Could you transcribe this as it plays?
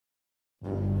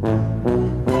Hello,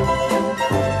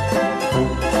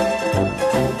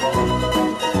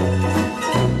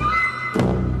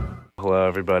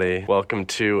 everybody. Welcome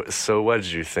to So What'd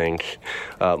You Think?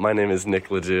 My name is Nick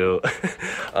Ledoux.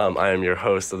 I am your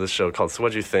host of this show called So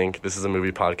What'd You Think? This is a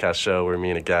movie podcast show where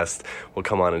me and a guest will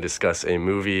come on and discuss a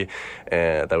movie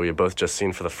that we have both just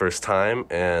seen for the first time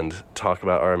and talk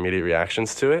about our immediate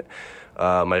reactions to it.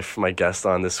 My guest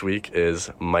on this week is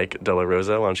Mike De La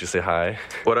Rosa. Why don't you say hi?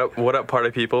 What up,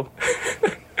 party people?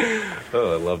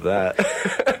 Oh, I love that.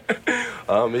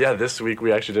 This week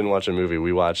we actually didn't watch a movie.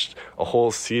 We watched a whole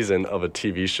season of a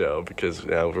TV show because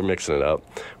we're mixing it up.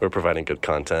 We're providing good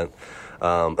content.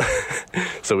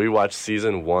 So we watched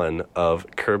season 1 of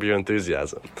Curb Your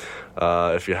Enthusiasm.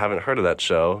 If you haven't heard of that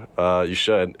show, you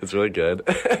should. It's really good.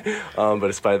 But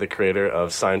it's by the creator of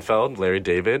Seinfeld, Larry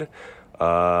David.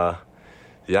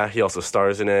 He also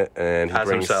stars in it, and he as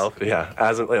brings himself. Yeah,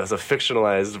 as a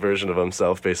fictionalized version of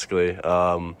himself, basically. He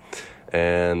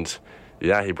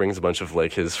brings a bunch of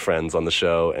his friends on the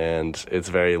show, and it's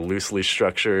very loosely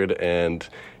structured, and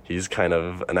he's kind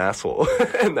of an asshole.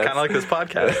 Kind of like this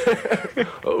podcast.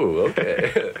 Oh,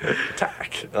 okay.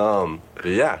 Attack.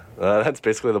 That's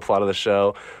basically the plot of the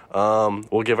show.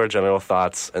 We'll give our general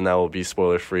thoughts, and that will be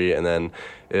spoiler-free, and then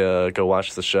go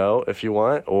watch the show if you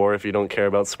want, or if you don't care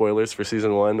about spoilers for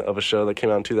season 1 of a show that came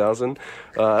out in 2000,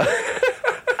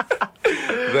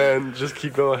 then just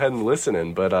keep going ahead and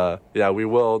listening. But, we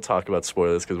will talk about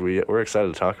spoilers because we're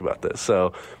excited to talk about this.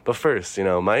 So, but first,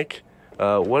 Mike,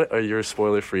 what are your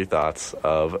spoiler-free thoughts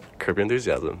of Curb Your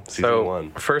Enthusiasm, season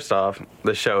 1? First off,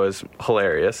 the show is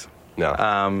hilarious.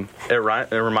 No.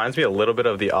 It reminds me a little bit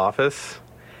of The Office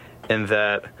in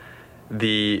that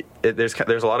there's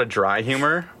a lot of dry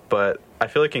humor, but I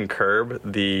feel like in Curb,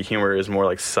 the humor is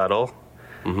more subtle.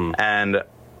 Mm-hmm. And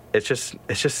it's just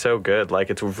so good.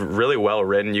 It's really well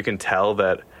written. You can tell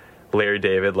that Larry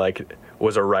David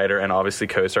was a writer and obviously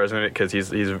co-stars in it because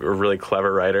he's a really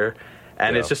clever writer.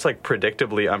 And it's just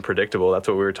predictably unpredictable. That's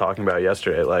what we were talking about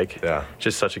yesterday.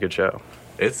 Just such a good show.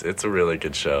 It's a really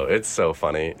good show. It's so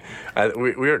funny.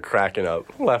 We were cracking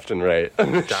up left and right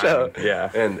on the show.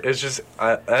 Yeah. And it's just,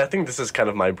 I think this is kind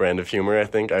of my brand of humor. I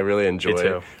think I really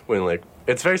enjoy when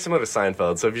it's very similar to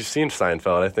Seinfeld. So if you've seen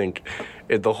Seinfeld, I think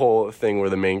the whole thing where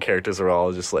the main characters are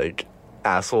all just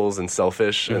assholes and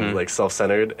selfish and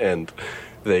self-centered, and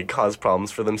they cause problems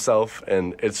for themselves,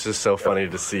 and it's just so funny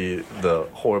to see the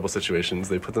horrible situations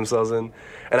they put themselves in.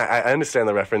 And I understand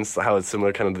the reference, how it's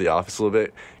similar kind of to The Office a little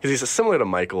bit, because he's similar to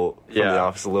Michael from The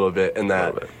Office a little bit, in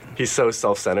that he's so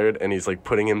self-centered, and he's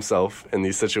putting himself in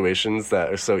these situations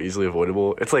that are so easily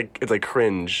avoidable. It's like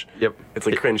cringe. Yep. It's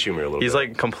cringe humor a little bit.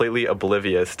 He's completely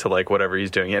oblivious to whatever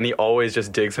he's doing, and he always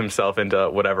just digs himself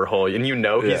into whatever hole, and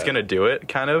he's gonna do it,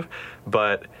 kind of,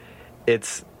 but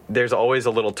there's always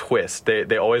a little twist.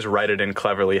 They always write it in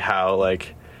cleverly how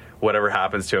whatever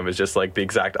happens to him is just the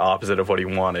exact opposite of what he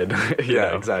wanted. you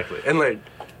know? Exactly. And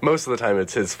most of the time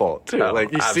it's his fault too. Oh,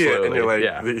 you see it and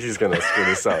you're he's gonna screw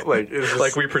this up. It's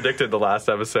just, we predicted the last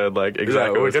episode.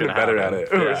 Exactly. We're what's getting better happen. at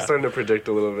it. We're starting to predict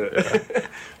a little bit.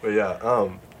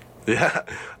 So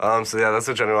that's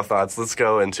the general thoughts. Let's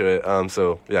go into it. We're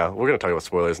gonna talk about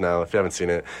spoilers now. If you haven't seen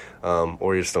it,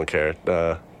 or you just don't care,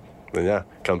 then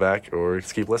come back or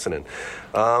just keep listening.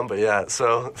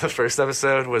 So the first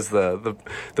episode was the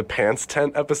pants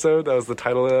tent episode. That was the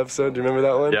title of the episode. Do you remember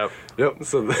that one? Yep.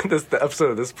 So the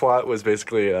episode of this plot was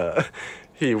basically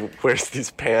he wears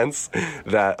these pants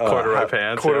that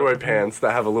corduroy pants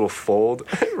that have a little fold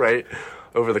right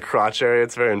over the crotch area.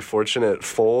 It's a very unfortunate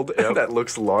fold that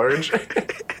looks large.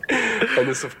 And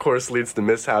this, of course, leads to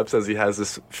mishaps as he has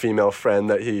this female friend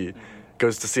that he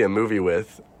goes to see a movie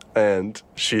with, and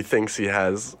she thinks he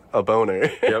has a boner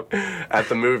at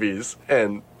the movies,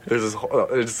 and there's this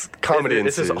comedy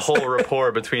ensues. This is a whole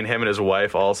rapport between him and his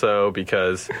wife also,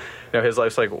 because his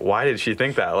wife's why did she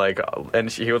think that? And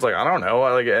he was I don't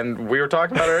know. And we were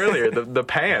talking about it earlier, the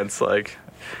pants,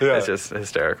 it's just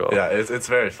hysterical. Yeah, it's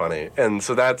very funny. And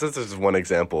so this is one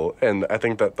example, and I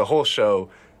think that the whole show,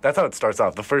 that's how it starts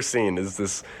off. The first scene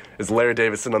is Larry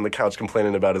David sitting on the couch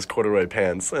complaining about his corduroy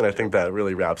pants, and I think that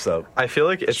really wraps up. I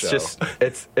feel it's just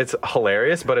it's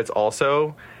hilarious, but it's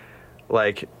also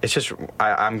it's just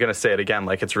I'm gonna say it again.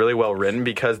 It's really well written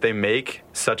because they make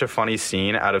such a funny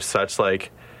scene out of such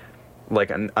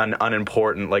an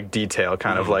unimportant detail,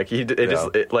 kind of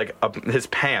his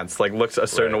pants looks a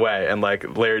certain way, and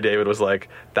Larry David was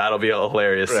that'll be a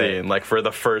hilarious scene for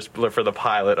the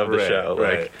pilot of the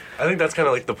show. I think that's kind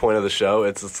of the point of the show.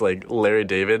 It's Larry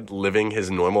David living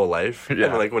his normal life,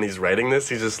 and when he's writing this,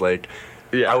 he's just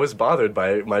Yeah. I was bothered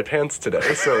by my pants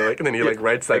today. So like, and then he like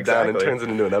writes that down and Exactly. turns it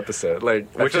into an episode.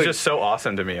 Like, Which is just so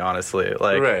awesome to me, honestly.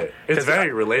 Like, right. It's 'cause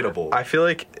very relatable. I feel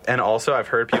like, and also I've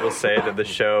heard people say that the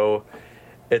show,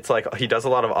 it's like he does a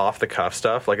lot of off the cuff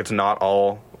stuff. Like it's not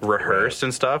all rehearsed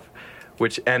and stuff.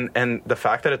 Which and the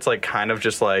fact that it's like kind of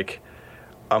just like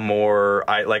a more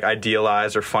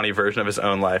idealized or funny version of his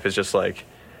own life is just like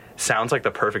sounds like the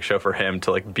perfect show for him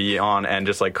to like be on and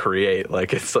just like create.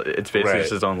 Like it's basically Right.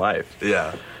 just his own life.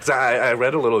 Yeah. So I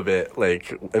read a little bit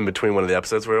like in between one of the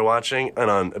episodes we were watching,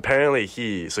 and apparently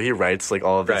he writes like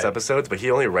all of these Right. episodes, but he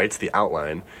only writes the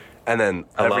outline. And then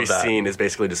I every love that. scene is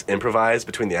basically just improvised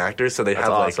between the actors, so they That's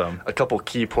have awesome. like a couple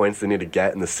key points they need to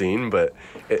get in the scene, but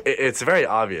it's very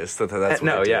obvious that that's what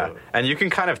No, they do. yeah. And you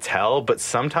can kind of tell, but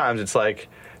sometimes it's like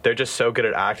they're just so good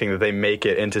at acting that they make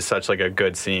it into such like a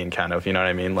good scene, kind of, you know what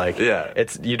I mean? Like Yeah.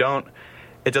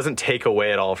 it doesn't take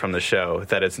away at all from the show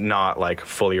that it's not like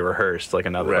fully rehearsed like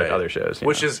another like other shows.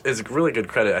 Which is really good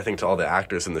credit, I think, to all the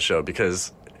actors in the show,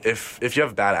 because if you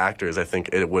have bad actors, I think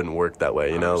it wouldn't work that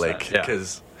way, you know, 100%, like yeah.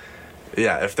 because.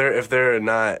 Yeah, if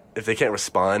they can't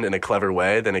respond in a clever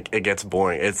way, then it gets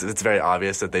boring. It's very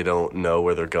obvious that they don't know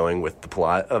where they're going with the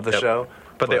plot of the Yep. show.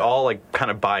 But they all like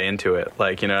kind of buy into it,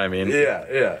 like, you know what I mean?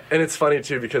 Yeah, and it's funny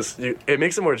too because it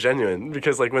makes it more genuine.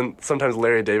 Because like when sometimes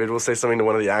Larry David will say something to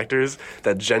one of the actors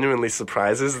that genuinely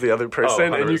surprises the other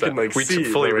person, and you can like we see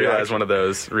fully the realized reaction. one of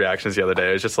those reactions the other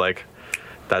day. It was just like,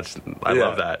 I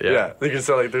love that. Yeah. You can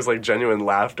tell like there's like genuine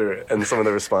laughter in some of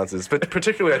the responses, but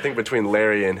particularly I think between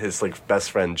Larry and his like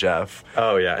best friend Jeff.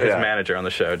 Oh yeah, his Yeah. manager on the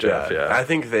show, Jeff. Yeah. I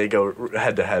think they go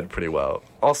head to head pretty well.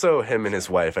 Also, him and his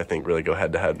wife, I think, really go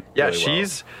head to head. Yeah, really well.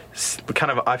 she's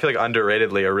kind of, I feel like,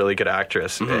 underratedly a really good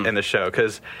actress in the show,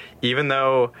 because even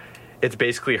though it's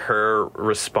basically her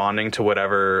responding to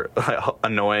whatever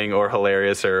annoying or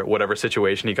hilarious or whatever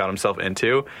situation he got himself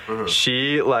into,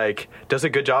 she like does a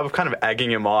good job of kind of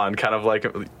egging him on, kind of like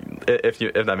if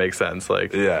that makes sense.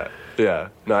 Like Yeah.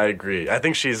 No, I agree. I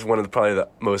think she's one of probably the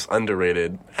most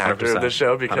underrated actor of the 100%,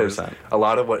 show, because 100%. a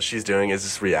lot of what she's doing is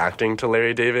just reacting to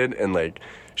Larry David, and like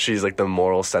she's like the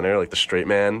moral center, like the straight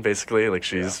man, basically. Like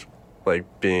she's like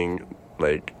being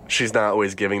like she's not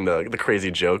always giving the crazy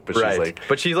joke, but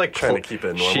she's like trying to keep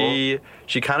it normal.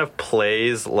 She kind of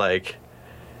plays like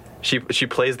she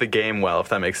plays the game well, if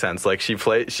that makes sense. Like she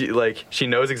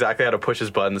knows exactly how to push his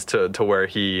buttons to where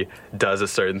he does a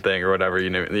certain thing or whatever,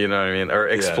 you know what I mean, or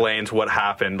explains what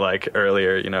happened like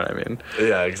earlier, you know what I mean.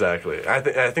 Yeah, exactly. I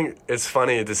think it's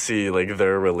funny to see like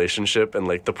their relationship and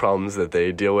like the problems that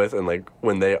they deal with, and like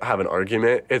when they have an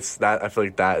argument, it's that I feel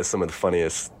like that is some of the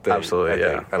funniest things. Absolutely,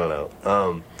 I think. I don't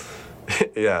know.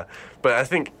 Yeah, but I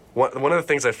think one of the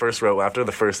things I first wrote after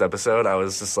the first episode, I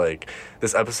was just like,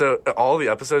 this episode, all the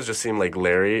episodes just seem like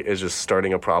Larry is just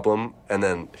starting a problem and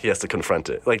then he has to confront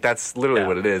it. Like that's literally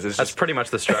what it is. It's That's just, pretty much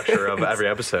the structure of every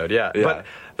episode. Yeah. But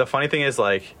the funny thing is,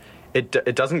 like, it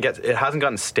hasn't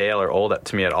gotten stale or old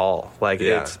to me at all. Like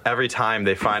it's every time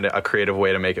they find a creative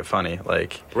way to make it funny.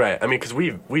 Like right. I mean, because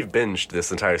we've binged this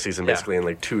entire season basically in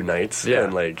like 2 nights,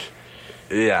 and like.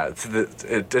 Yeah,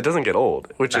 it doesn't get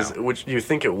old, which you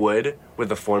think it would with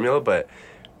the formula, but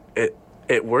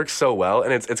it works so well,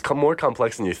 and it's more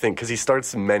complex than you think, because he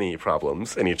starts many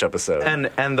problems in each episode.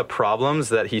 And the problems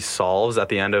that he solves at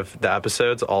the end of the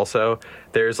episodes also,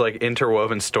 there's like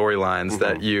interwoven storylines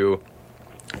that you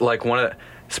like.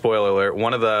 Spoiler alert,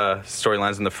 one of the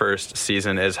storylines in the first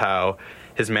season is how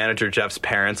his manager Jeff's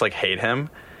parents like hate him.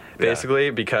 Basically,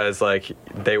 because like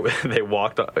they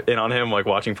walked in on him like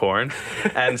watching porn,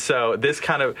 and so this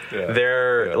kind of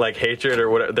their like hatred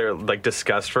or whatever, their like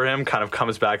disgust for him kind of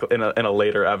comes back in a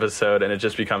later episode, and it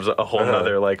just becomes a whole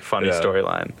nother like funny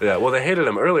storyline. Yeah, well, they hated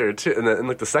him earlier too in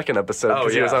like the second episode,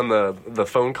 because he was on the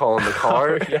phone call in the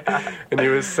car, and he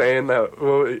was saying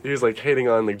that he was like hating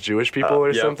on like Jewish people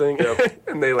or something,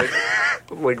 and they like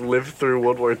lived through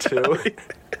World War II.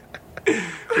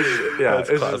 That's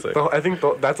classic. I think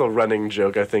that's a running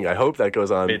joke. I hope that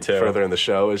goes on further in the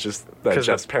show. Is just that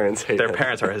Jeff's parents hate their him.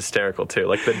 parents are hysterical too.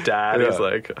 Like the dad is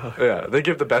like, they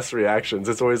give the best reactions.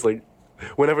 It's always like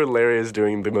whenever Larry is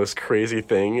doing the most crazy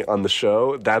thing on the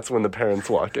show, that's when the parents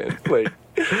walk in. Like,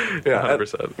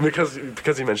 100%.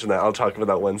 Because you mentioned that, I'll talk about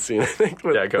that one scene. I think.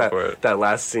 Go for it. That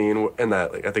last scene, and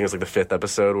that I think it's like the 5th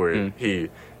episode where he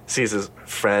sees his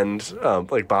friend,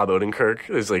 like Bob Odenkirk,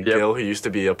 who's like Gil, who used to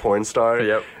be a porn star.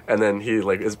 And then he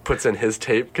like puts in his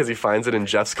tape because he finds it in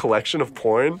Jeff's collection of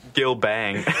porn. Gil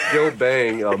Bang. Gil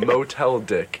Bang, Motel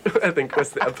Dick. I think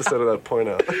that's the episode of that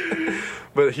porno.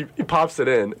 But he pops it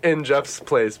in Jeff's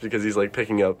place because he's like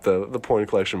picking up the porn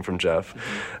collection from Jeff.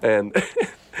 And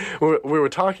we were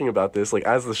talking about this, like,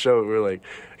 as the show, we were like,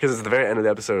 because it's the very end of the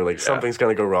episode, like, something's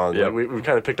going to go wrong. Yep. Like, we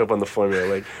kind of picked up on the formula,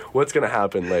 like, what's going to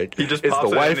happen? Like, He just is pops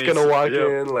the in wife and going to walk yep.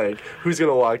 in? Like, who's going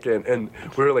to walk in? And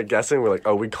we were, like, guessing. We're like,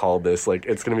 oh, we called this. Like,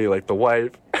 it's going to be, like, the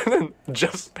wife and then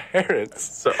Jeff's parents.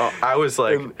 So I was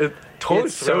like, And it totally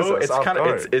throws us off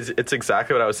guard. it's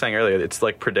exactly what I was saying earlier. It's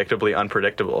like predictably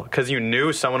unpredictable because you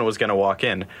knew someone was going to walk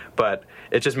in, but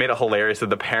it just made it hilarious that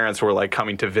the parents were like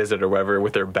coming to visit or whatever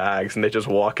with their bags, and they just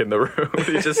walk in the room.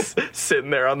 He's just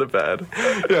sitting there on the bed.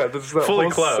 Yeah, this is the Fully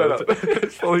whole clothed.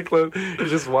 setup. Fully clothed. He's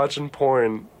just watching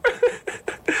porn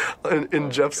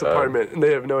in Jeff's apartment, and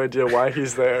they have no idea why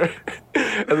he's there.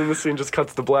 And then the scene just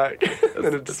cuts to black, and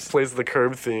then it just plays the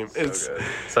Curb theme. It's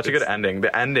Such a good ending.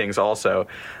 The endings also.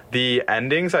 The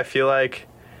endings, I feel like,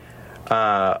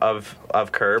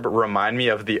 of Curb remind me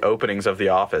of the openings of The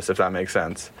Office, if that makes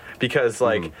sense. Because,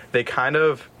 like, they kind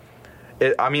of...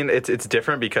 it's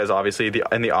different because, obviously,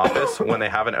 in The Office, when they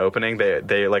have an opening,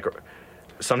 they like,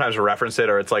 sometimes reference it,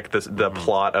 or it's, like, the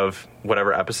plot of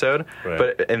whatever episode. Right.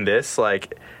 But in this,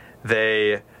 like,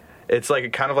 it's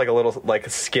like kind of like a little like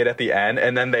skit at the end,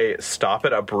 and then they stop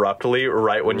it abruptly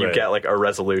right when you get like a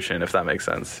resolution, if that makes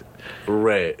sense.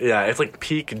 Right. Yeah, it's like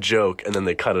peak joke, and then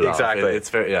they cut it off. Exactly. It's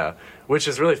very, which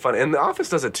is really fun. And The Office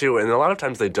does it too, and a lot of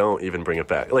times they don't even bring it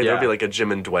back. Like, there'll be like a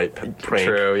Jim and Dwight prank.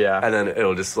 True, yeah. And then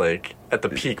it'll just like, at the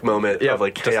peak moment of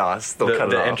like chaos, they'll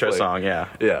cut it off. The intro like, song, yeah.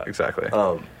 Yeah. Exactly.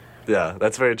 Yeah,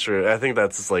 that's very true. I think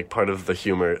that's like part of the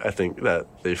humor, I think, that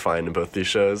they find in both these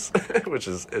shows, which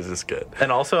is just good.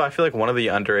 And also, I feel like one of the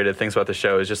underrated things about the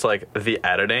show is just like the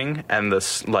editing and the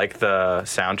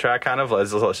soundtrack kind of,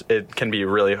 it can be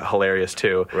really hilarious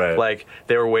too. Right. Like,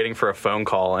 they were waiting for a phone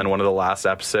call in one of the last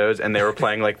episodes, and they were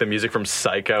playing like the music from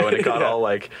Psycho, and it got all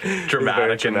like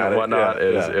dramatic and whatnot.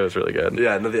 It was really good.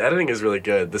 Yeah, no, the editing is really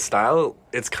good. The style,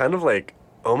 it's kind of like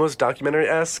almost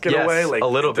documentary-esque in a Yes, way. Like, a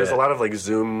little there's bit. a lot of like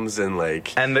zooms and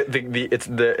like, And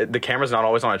the camera's not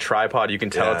always on a tripod. You can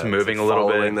tell it's moving a little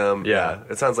bit. following them. Yeah.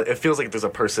 It feels like there's a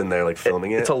person there like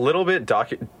filming it. It's a little bit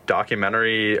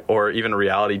documentary or even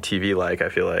reality TV like, I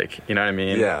feel like. You know what I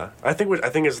mean? Yeah, I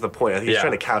think is the point. I think he's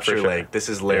trying to capture for sure. like, this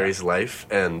is Larry's life,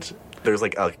 and there's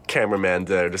like a cameraman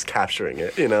there just capturing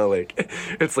it. You know, like,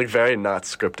 it's like very not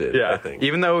scripted. Yeah. I think.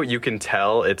 Even though you can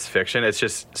tell it's fiction, it's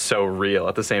just so real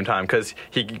at the same time because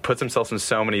he puts himself in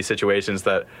so many situations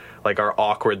that like are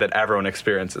awkward that everyone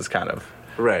experiences, kind of.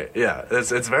 Right, yeah.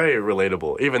 It's very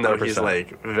relatable, even though 100%. he's,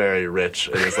 like, very rich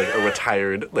and is, like, a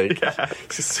retired, like,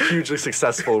 hugely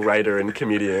successful writer and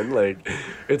comedian. Like,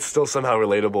 it's still somehow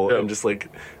relatable and just, like,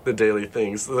 the daily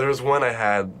things. There was one I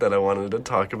had that I wanted to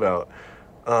talk about.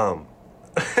 So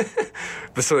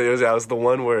it was the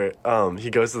one where he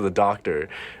goes to the doctor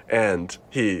and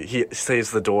he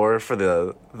saves the door for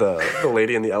the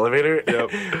lady in the elevator.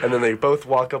 And then they both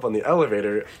walk up on the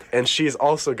elevator, and she's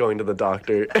also going to the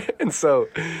doctor. And so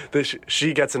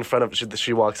she gets in front of,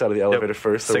 she walks out of the elevator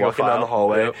first. They're Single walking down file. the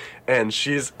hallway, and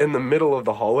she's in the middle of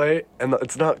the hallway, and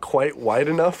it's not quite wide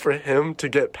enough for him to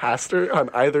get past her on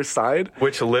either side.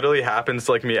 Which literally happens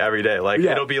to like me every day. Like,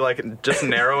 it'll be like just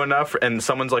narrow enough, and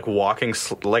someone's like walking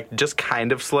like just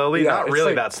kind of slowly, not it's really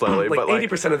like, that slowly, like but like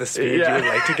 80% of the speed you would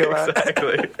like to go at.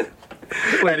 Exactly.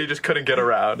 And he just couldn't get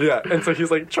around. Yeah, and so he's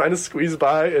like trying to squeeze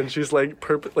by, and she's like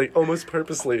almost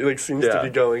purposely like seems to be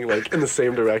going like in the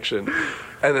same direction,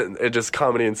 and then it just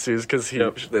comedy ensues because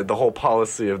the whole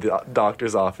policy of the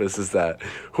doctor's office is that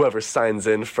whoever signs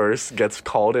in first gets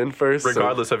called in first,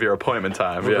 Regardless of your appointment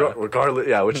time. regardless,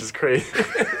 which is crazy.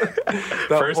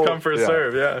 First come, first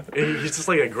serve. Yeah. He's just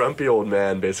like a grumpy old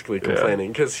man, basically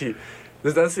complaining because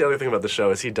that's the other thing about the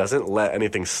show is he doesn't let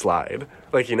anything slide.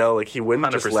 Like, you know, like he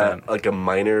wouldn't just 100%. let like a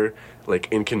minor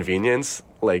like inconvenience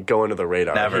like go under the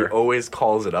radar. Never. He always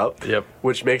calls it up. Yep.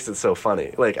 Which makes it so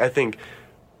funny. Like, I think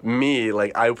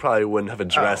I probably wouldn't have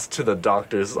addressed to the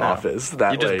doctor's office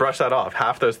that you just like, brush that off.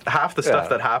 Half the stuff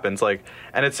that happens, like,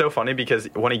 and it's so funny because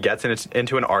when he gets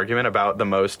into an argument about the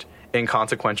most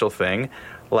inconsequential thing,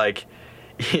 like,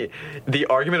 the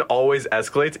argument always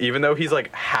escalates, even though he's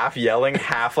like half yelling,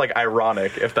 half like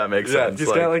ironic, if that makes sense. He's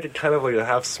got like a kind of like a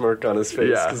half smirk on his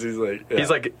face because he's like he's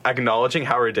like acknowledging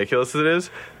how ridiculous it is,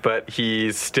 but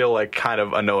he's still like kind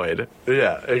of annoyed.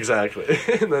 Yeah, exactly.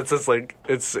 And that's just like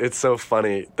it's so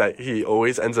funny that he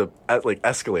always ends up like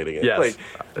escalating it. Yes. Like,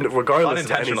 regardless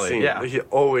of any Unintentionally, scene, he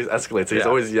always escalates it. He's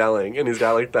always yelling, and he's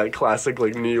got like that classic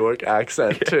like New York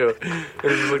accent too. And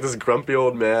he's just like this grumpy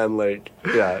old man. Like,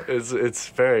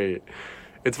 it's very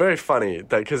funny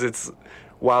that because it's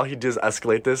while he does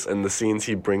escalate this and the scenes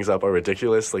he brings up are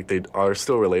ridiculous, like they are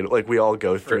still related. Like, we all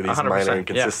go through these 100%, minor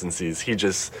inconsistencies.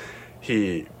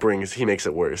 he makes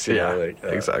it worse. You know, like,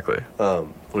 exactly.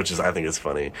 Which I think is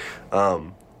funny.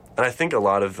 And I think a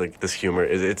lot of like this humor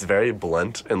it's very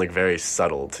blunt and like very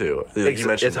subtle too. Like you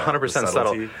mentioned, it's 100%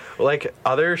 subtle. Like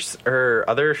other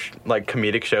like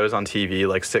comedic shows on TV,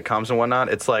 like sitcoms and whatnot,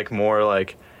 it's like more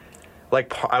like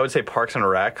I would say Parks and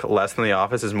Rec, less than The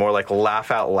Office, is more like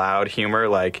laugh out loud humor.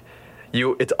 Like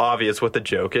it's obvious what the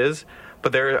joke is.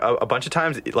 But there are a bunch of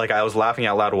times, like, I was laughing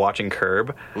out loud watching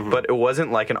Curb, but it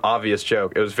wasn't like an obvious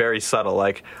joke. It was very subtle,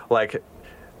 like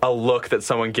a look that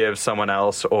someone gives someone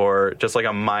else, or just like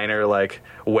a minor like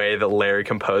way that Larry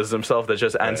composes himself that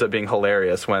just ends up being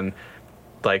hilarious when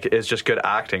like it's just good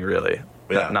acting, really.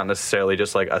 Yeah. Not necessarily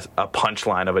just like a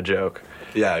punchline of a joke.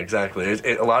 Yeah, exactly.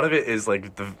 A lot of it is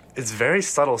like it's very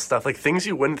subtle stuff, like things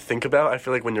you wouldn't think about. I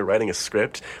feel like when you're writing a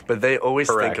script, but they always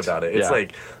Correct. think about it. It's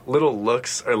like little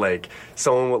looks, or like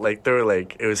someone would like they were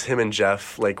like it was him and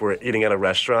Jeff like were eating at a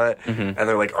restaurant and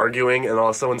they're like arguing, and all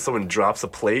of a sudden someone drops a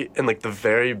plate in like the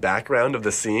very background of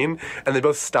the scene, and they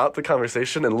both stop the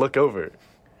conversation and look over.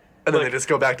 And then they just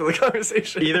go back to the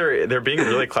conversation. Either they're being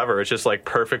really clever, it's just like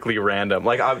perfectly random.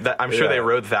 Like I'm sure they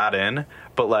wrote that in,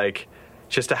 but like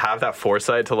just to have that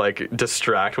foresight to like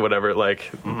distract whatever like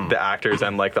the actors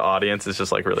and like the audience is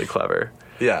just like really clever.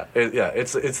 Yeah,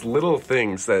 it's little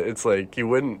things that it's like you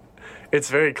wouldn't.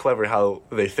 It's very clever how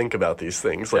they think about these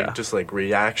things, like just like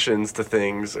reactions to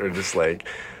things, or just like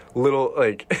little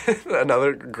like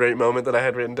another great moment that I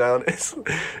had written down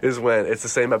is when it's the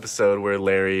same episode where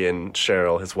Larry and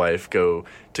Cheryl, his wife, go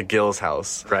to Gil's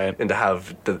house, right, and to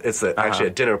have actually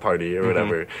a dinner party or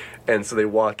whatever, and so they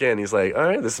walk in. He's like, "All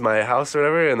right, this is my house or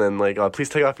whatever," and then like, "Please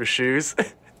take off your shoes."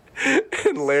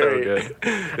 And Larry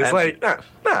is like,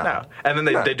 nah. And then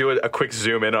they do a quick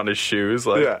zoom in on his shoes,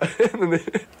 like and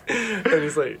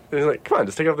he's like, "Come on,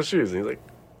 just take off the shoes." And he's like,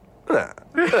 nah.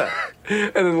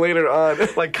 And then later on,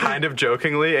 like kind of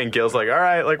jokingly, and Gil's like, all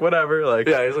right, like whatever, like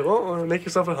he's like, well, make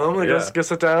yourself at home, like go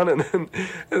sit down. And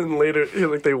then later,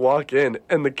 like they walk in,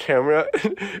 and the camera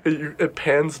it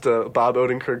pans to Bob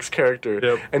Odenkirk's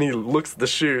character, and he looks at the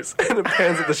shoes, and it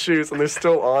pans at the shoes, and they're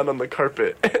still on the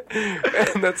carpet,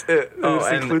 and that's it. They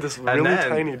just include this really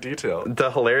tiny detail.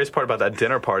 The hilarious part about that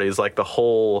dinner party is like the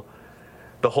whole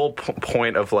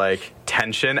point of like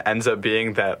tension ends up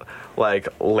being that like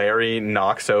Larry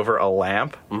knocks over a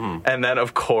lamp, and then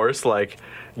of course like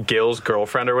Gil's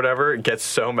girlfriend or whatever gets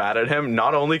so mad at him,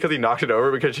 not only because he knocked it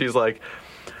over, because she's like,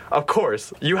 of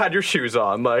course you had your shoes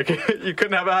on, like you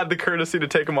couldn't have had the courtesy to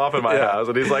take them off in my house.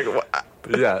 And he's like, what?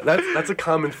 Yeah, that's a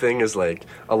common thing, is like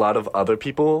a lot of other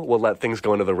people will let things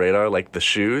go under the radar, like the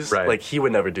shoes. Right. Like he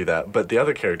would never do that, but the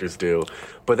other characters do.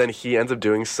 But then he ends up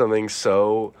doing something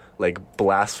so like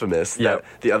blasphemous that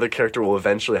the other character will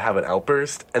eventually have an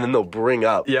outburst, and then they'll bring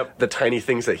up the tiny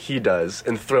things that he does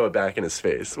and throw it back in his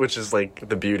face, which is like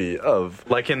the beauty of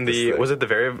like in the was it the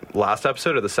very last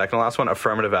episode or the second last one,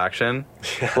 Affirmative Action?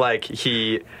 Like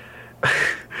he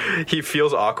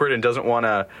feels awkward and doesn't want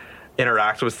to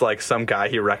interact with like some guy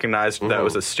he recognized that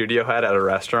was a studio head at a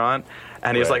restaurant,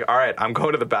 and he's like, all right, I'm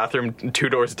going to the bathroom 2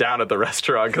 doors down at the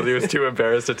restaurant, because he was too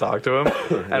embarrassed to talk to him.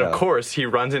 And of course he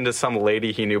runs into some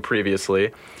lady he knew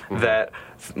previously that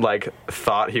like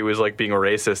thought he was like being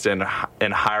racist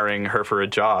and hiring her for a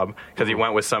job because he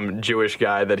went with some Jewish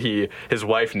guy that his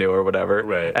wife knew or whatever.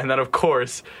 Right. And then of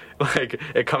course like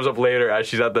it comes up later as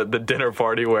she's at the dinner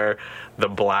party where the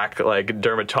black like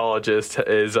dermatologist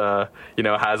is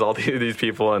has all these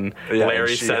people, and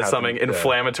Larry says something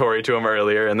inflammatory to him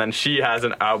earlier, and then she has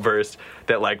an outburst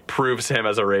that like proves him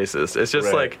as a racist. It's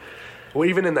just like, well,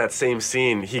 even in that same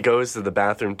scene, he goes to the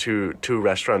bathroom two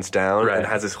restaurants down and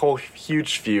has this whole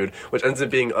huge feud, which ends up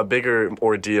being a bigger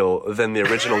ordeal than the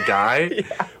original guy.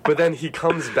 But then he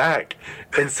comes back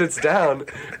and sits down,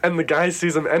 and the guy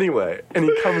sees him anyway, and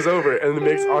he comes over and it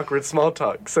makes awkward small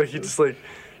talk. So he just like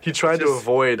he tried to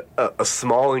avoid a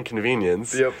small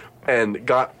inconvenience and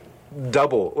got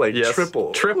double, like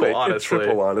triple, like,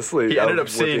 honestly. He ended up what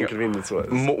seeing the inconvenience was.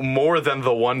 More than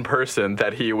the one person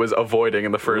that he was avoiding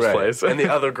in the first place. And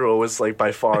the other girl was like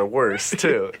by far worse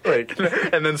too. Like,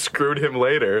 and then screwed him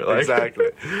later. Like. Exactly.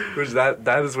 Which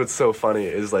that is what's so funny,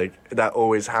 is like that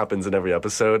always happens in every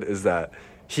episode, is that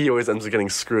he always ends up getting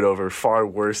screwed over far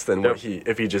worse than what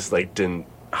if he just like didn't.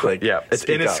 Like, it's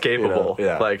inescapable. Up, you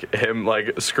know? Like him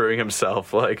like screwing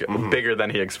himself like bigger than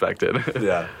he expected.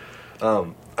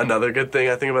 Another good thing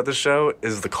I think about this show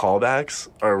is the callbacks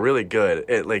are really good.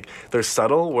 It like they're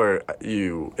subtle, where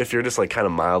if you're just like kind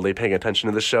of mildly paying attention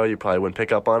to the show, you probably wouldn't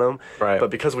pick up on them. Right. But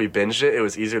because we binged it, it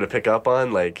was easier to pick up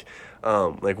on. Like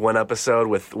like one episode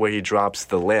where he drops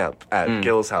the lamp at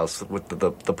Gil's house with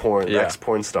the porn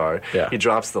ex-porn star. Yeah. He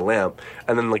drops the lamp,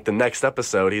 and then like the next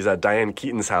episode, he's at Diane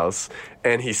Keaton's house,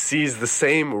 and he sees the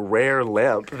same rare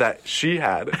lamp that she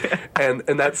had, and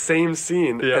in that same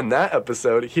scene in that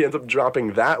episode, he ends up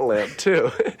dropping that lamp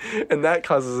too, and that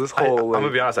causes this whole. I'm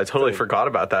gonna be honest, I totally forgot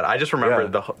about that. I just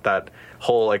remembered that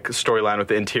whole like storyline with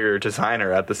the interior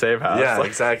designer at the save house. Yeah, like,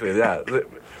 exactly. Yeah.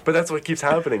 But that's what keeps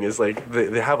happening is like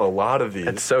they have a lot of these.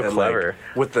 It's so clever.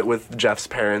 Like, with Jeff's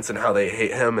parents and how they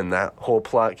hate him, and that whole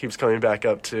plot keeps coming back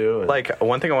up too. And like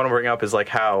one thing I want to bring up is like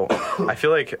how I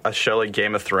feel like a show like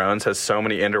Game of Thrones has so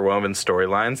many interwoven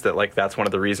storylines that like that's one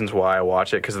of the reasons why I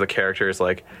watch it, because the characters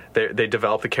like they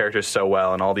develop the characters so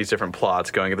well and all these different plots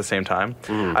going at the same time.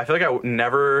 I feel like I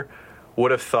never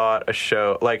would have thought a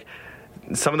show like.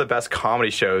 Some of the best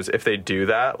comedy shows, if they do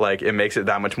that, like it makes it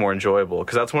that much more enjoyable.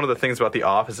 Because that's one of the things about The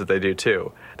Office that they do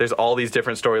too. There's all these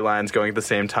different storylines going at the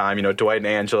same time. You know, Dwight and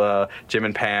Angela, Jim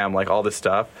and Pam, like all this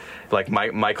stuff, like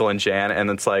Michael and Jan,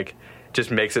 and it's like just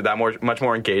makes it that much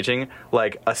more engaging.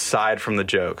 Like aside from the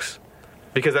jokes,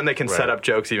 because then they can set up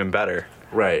jokes even better.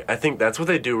 Right. I think that's what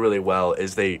they do really well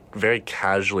is they very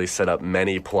casually set up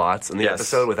many plots in the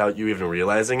episode without you even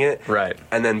realizing it. Right.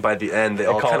 And then by the end, they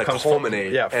all kind of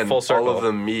culminate and full circle. all of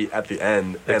them meet at the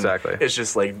end. And exactly. It's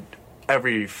just like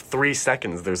every 3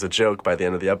 seconds there's a joke by the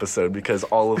end of the episode because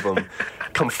all of them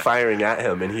come firing at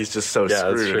him and he's just so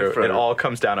screwed. That's true. It all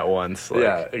comes down at once. Like.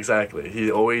 Yeah, exactly.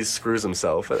 He always screws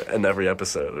himself in every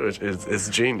episode, which is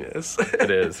genius.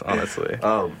 It is, honestly.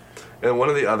 And one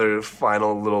of the other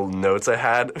final little notes I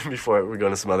had before we go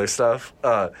into some other stuff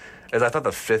is I thought the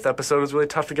 5th episode was really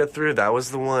tough to get through. That was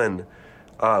the one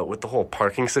with the whole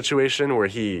parking situation where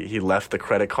he left the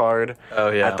credit card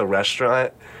at the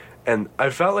restaurant. And I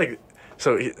felt like,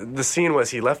 the scene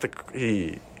was he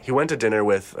went to dinner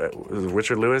with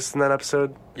Richard Lewis in that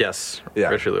episode? Yes, yeah.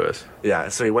 Richard Lewis. Yeah,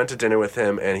 so he went to dinner with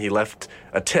him, and he left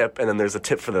a tip, and then there's a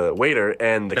tip for the waiter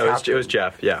and the captain. It was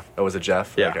Jeff, yeah. Oh, was it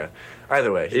Jeff? Yeah. Okay.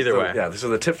 Either way. Yeah, so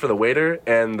the tip for the waiter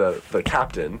and the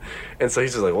captain. And so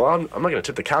he's just like, well, I'm not going to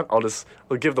tip the captain.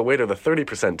 I'll give the waiter the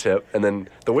 30% tip, and then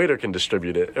the waiter can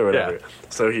distribute it or whatever. Yeah.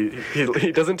 So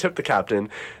he doesn't tip the captain.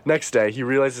 Next day, he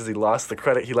realizes he left the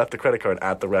credit card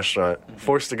at the restaurant,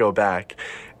 forced to go back.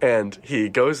 And he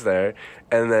goes there,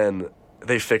 and then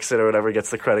they fix it or whatever,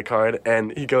 gets the credit card,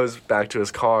 and he goes back to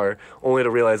his car only to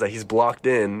realize that he's blocked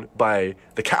in by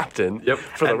the captain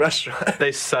for the restaurant.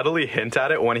 They subtly hint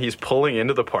at it when he's pulling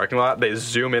into the parking lot. They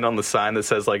zoom in on the sign that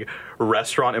says, like,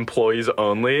 restaurant employees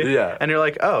only. Yeah. And you're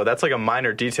like, oh, that's like a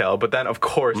minor detail. But then, of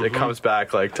course, it comes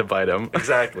back, like, to bite him.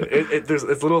 Exactly. There's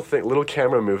little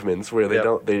camera movements where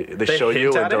they show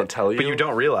you and don't tell you. But you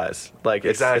don't realize. Like,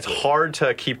 it's hard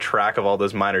to keep track of all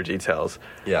those minor details.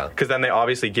 Yeah. Because then they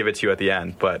obviously give it to you at the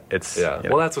end, but it's... Yeah. You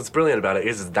know. Well, that's what's brilliant about it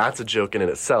is that's a joke in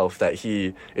itself that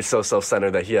he is so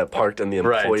self-centered that he had parked in the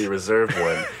employee reserved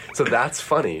one. So that's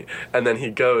funny. And then he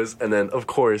goes, and then, of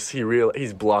course,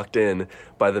 he's blocked in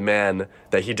by the man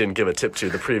that he didn't give a tip to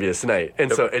the previous night.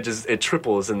 And so it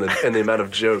triples in the amount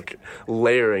of joke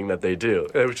layering that they do,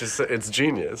 which is, it's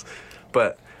genius.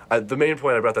 But the main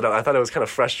point I brought that up, I thought it was kind of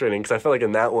frustrating because I felt like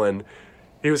in that one,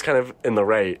 he was kind of in the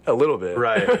right a little bit.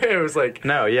 Right. It was like...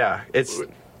 No, yeah.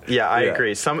 I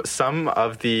agree. Some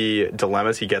of the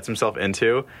dilemmas he gets himself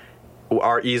into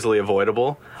are easily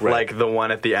avoidable. Right. Like the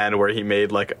one at the end where he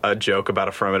made like a joke about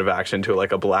affirmative action to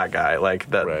like a black guy. Like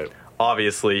that. Right.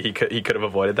 Obviously, he could have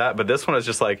avoided that. But this one is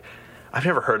just like, I've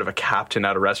never heard of a captain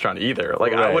at a restaurant either.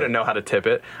 Like I wouldn't know how to tip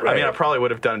it. Right. I mean, I probably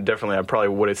would have done it differently. I probably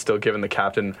would have still given the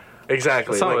captain.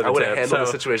 Exactly. Like, I would have handled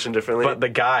the situation differently. But the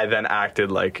guy then acted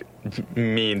like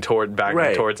mean towards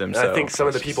him. So I think some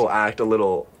of the people act a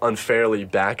little unfairly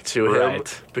back to him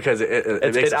because it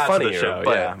makes it funnier. Show,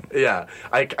 but yeah,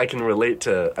 I can relate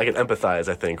to, I can empathize,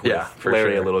 I think, with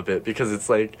Larry a little bit because it's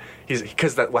like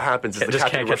what happens is the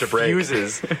captain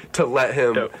refuses to let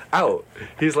him out.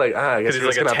 He's like, I guess you're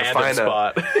just gonna have to find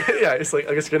spot. Yeah, it's like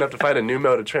I guess you're gonna have to find a new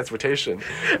mode of transportation.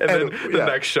 And then the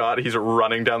next shot, he's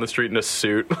running down the street in a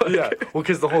suit. Yeah, well,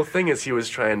 because the whole thing is he was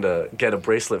trying to get a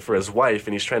bracelet for his wife,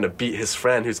 and he's trying to beat his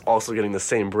friend who's also getting the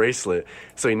same bracelet.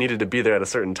 So he needed to be there at a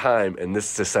certain time, and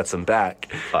this just sets him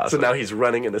back. Awesome. So now he's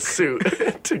running in a suit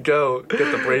to go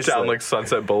get the bracelet down like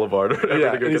Sunset Boulevard or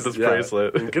whatever to go get this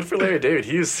bracelet. And good for Larry David.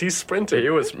 He's sprinting. He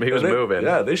was moving.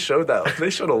 Yeah, they showed that. They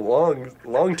showed a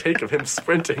long take of him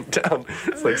sprinting down.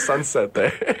 It's like Sunset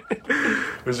there.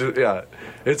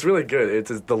 It's really good.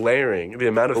 It's the layering, the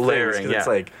amount of things. Layering, It's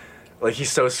like, like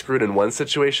he's so screwed in one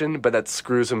situation, but that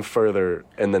screws him further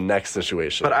in the next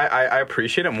situation. But I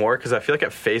appreciate it more because I feel like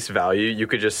at face value, you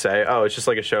could just say, oh, it's just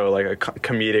like a show, like a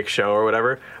comedic show or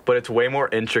whatever. But it's way more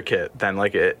intricate than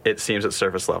like it seems at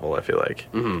surface level, I feel like.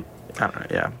 Mm-hmm. I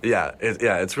don't know, yeah.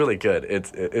 Yeah, it's really good.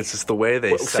 It's just the way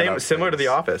they set up similar to The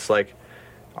Office, like,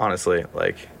 honestly,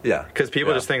 like. Yeah. Because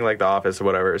people just think like The Office or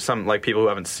whatever. Some, like, people who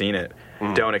haven't seen it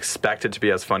don't expect it to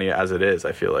be as funny as it is,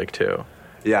 I feel like, too.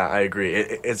 Yeah, I agree.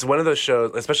 It's one of those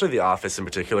shows, especially The Office in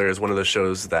particular, is one of those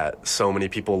shows that so many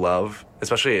people love,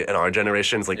 especially in our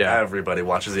generation. It's like everybody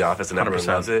watches The Office and everyone 100%.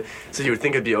 loves it. So you would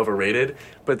think it'd be overrated,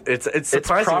 but it's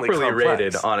surprisingly properly complex.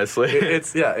 rated, honestly.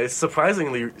 It's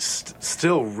surprisingly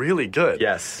still really good.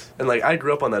 Yes. And like I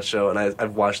grew up on that show, and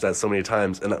I've watched that so many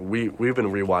times, and we've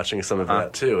been rewatching some of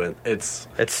that too, and it's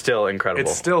still incredible.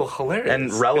 It's still hilarious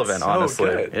and relevant, it's so honestly.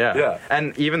 Good. Yeah.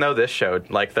 And even though this show,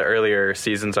 like the earlier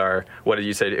seasons are, what did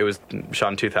you say? It was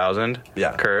shot in 2000.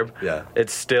 Yeah. Curb. Yeah.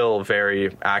 It's still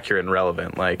very accurate and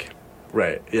relevant. Like.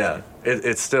 Right. Yeah. It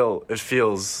doesn't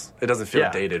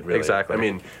feel dated really. Exactly. I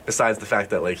mean, besides the fact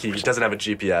that like he doesn't have a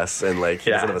GPS and like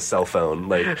he doesn't have a cell phone,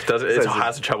 like it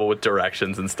has trouble with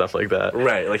directions and stuff like that.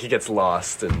 Right. Like he gets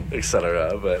lost and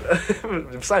etc.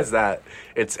 But besides that,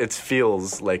 it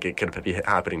feels like it could be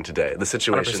happening today. The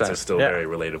situations 100%. are still very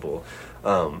relatable.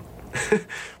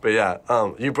 But yeah,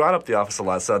 you brought up The Office a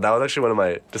lot, so that was actually one of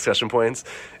my discussion points.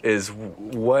 Is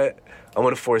what I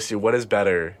want to force you. What is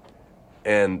better?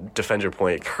 And defend your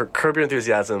point. Curb Your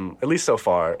Enthusiasm, at least so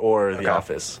far, or The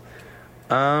Office.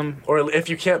 Or if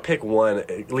you can't pick one,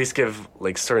 at least give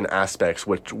like certain aspects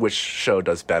which show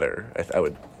does better. I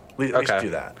would at least do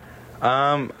that.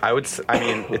 I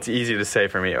mean, it's easy to say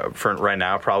for me for right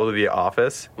now. Probably The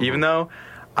Office, even though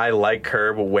I like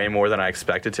Curb way more than I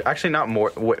expected to. Actually,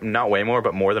 not way more,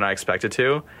 but more than I expected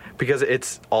to, because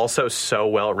it's also so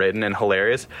well written and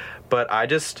hilarious. But I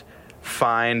just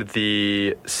find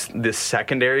the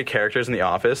secondary characters in The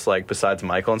Office, like besides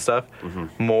Michael and stuff,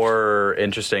 more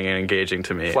interesting and engaging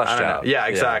to me. Fleshed out. Yeah,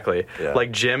 exactly. Yeah.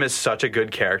 Like Jim is such a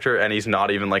good character, and he's not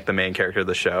even like the main character of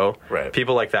the show. Right.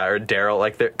 People like that, or Daryl,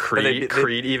 like the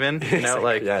Creed even. You know,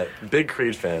 like big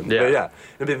Creed fan. Yeah,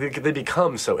 but they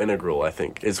become so integral. I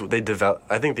think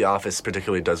I think The Office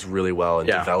particularly does really well in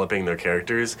developing their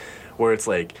characters, where it's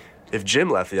like, if Jim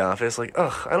left The Office, like,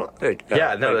 I don't like.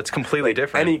 That's completely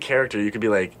different. Any character, you could be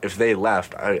like, if they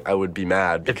left, I would be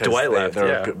mad because if Dwight left,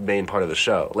 they're a main part of the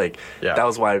show. Like, that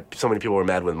was why so many people were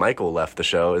mad when Michael left the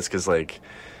show. Is because like,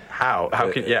 how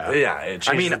can it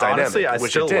I mean, the dynamic, honestly, I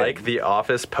still like The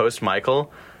Office post Michael,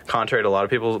 contrary to a lot of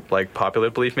people's like popular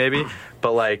belief, maybe,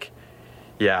 but like.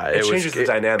 Yeah, it changes the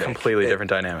dynamic. Completely different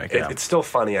dynamic. It's still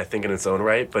funny, I think, in its own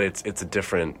right, but it's a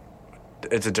different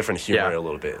humor a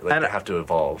little bit. Like, and they have to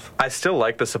evolve. I still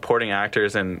like the supporting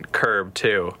actors in Curb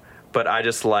too, but I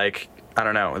just like, I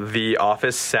don't know, The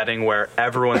Office setting where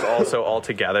everyone's also all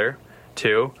together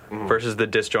too, versus the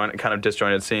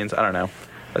disjointed scenes. I don't know.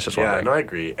 That's just one thing. No, I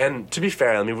agree. And to be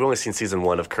fair, I mean, we've only seen season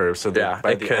 1 of Curb, so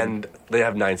by the end, they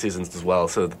have 9 seasons as well.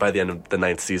 So by the end of the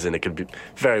 9th season, it could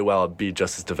very well be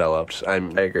just as developed. I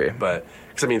agree. But,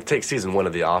 because I mean, take season 1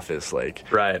 of The Office, like,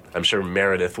 right. I'm sure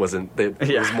Meredith wasn't, it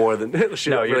was more than,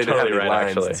 she really didn't have any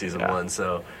lines in season 1.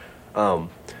 So, but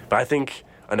I think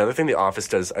another thing The Office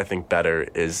does, I think, better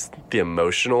is the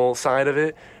emotional side of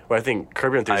it. Where I think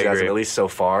Curb Your Enthusiasm, at least so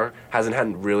far, hasn't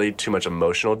had really too much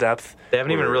emotional depth. They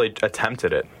haven't even really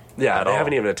attempted it. Yeah, they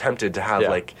haven't even attempted to have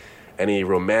like any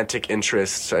romantic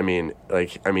interests. I mean,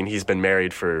 he's been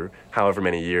married for however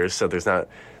many years, so there's not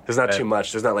too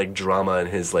much. There's not like drama in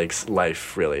his like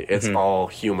life really. It's all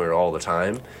humor all the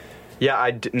time.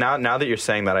 Yeah, now that you're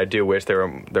saying that, I do wish there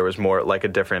was more like a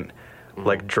different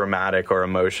like dramatic or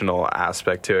emotional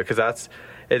aspect to it, because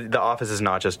The Office is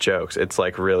not just jokes. It's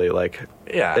like really like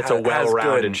it's a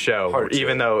well-rounded show.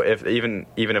 Even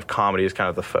if comedy is kind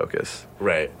of the focus.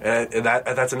 Right, and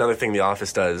that's another thing The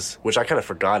Office does, which I kind of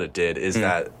forgot it did, is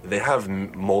that they have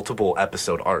multiple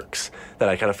episode arcs that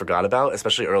I kind of forgot about,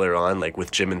 especially earlier on, like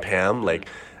with Jim and Pam. Like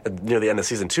near the end of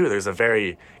season 2, there's a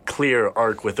very clear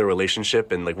arc with their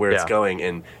relationship and like where it's going,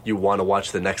 and you want to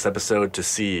watch the next episode to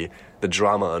see the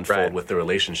drama unfold with the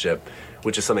relationship,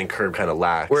 which is something Curb kind of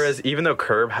lacks. Whereas even though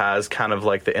Curb has kind of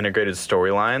like the integrated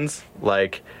storylines,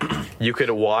 like you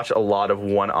could watch a lot of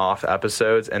one-off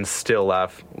episodes and still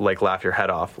laugh your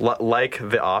head off, like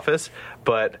The Office,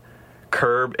 but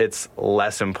Curb, it's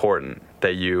less important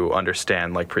that you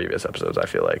understand like previous episodes, I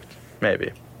feel like.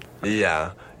 Maybe.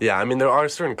 Yeah, I mean, there are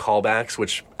certain callbacks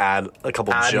which add a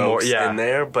couple jokes in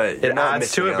there, but it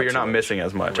adds to it, but you're not missing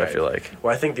as much, I feel like.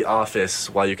 Well, I think The Office,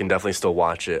 while you can definitely still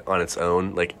watch it on its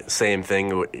own, like, same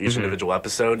thing with each individual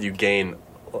episode, you gain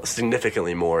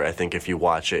significantly more, I think, if you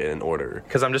watch it in order.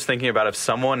 Because I'm just thinking about if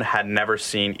someone had never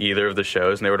seen either of the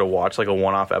shows and they were to watch like a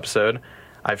one-off episode,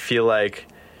 I feel like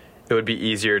it would be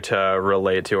easier to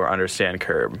relate to or understand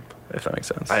Curb, if that makes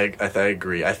sense. I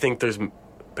agree. I think there's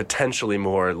potentially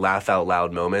more laugh out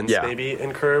loud moments maybe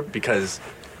in Curb because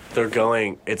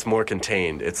it's more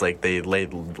contained. It's like they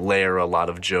layer a lot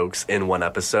of jokes in one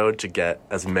episode to get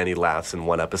as many laughs in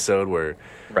one episode, where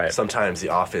sometimes The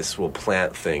Office will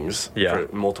plant things for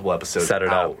multiple episodes set it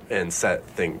out up and set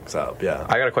things up. Yeah.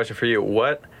 I got a question for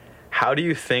you. How do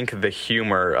you think the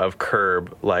humor of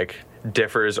Curb like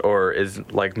differs or is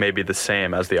like maybe the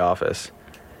same as The Office?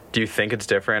 Do you think it's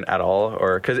different at all,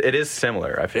 or because it is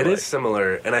similar? I feel it is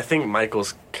similar, and I think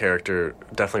Michael's character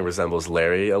definitely resembles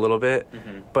Larry a little bit,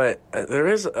 but there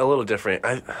is a little different.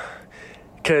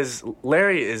 Because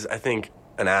Larry is, I think,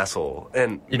 an asshole,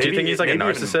 and do you think he's like a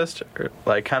narcissist, or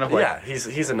like kind of like? Yeah,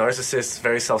 he's a narcissist,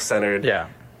 very self-centered. Yeah,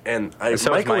 and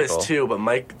Michael is too.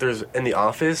 But there's in The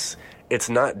Office, it's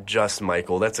not just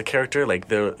Michael. That's a character. Like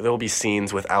there will be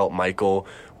scenes without Michael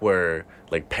where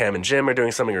like Pam and Jim are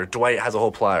doing something, or Dwight has a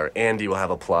whole plot, or Andy will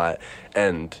have a plot,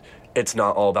 and it's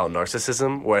not all about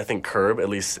narcissism. Where I think Curb, at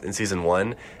least in season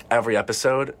 1, every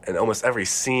episode and almost every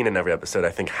scene in every episode,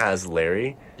 I think has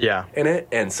Larry in it,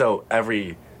 and so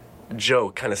every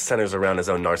joke kind of centers around his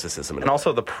own narcissism. And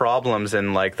also the problems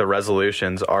and like the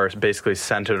resolutions are basically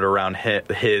centered around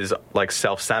his like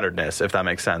self-centeredness, if that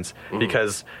makes sense.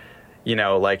 Because, you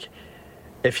know, like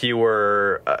if you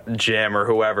were Jim or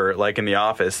whoever, like in The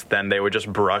Office, then they would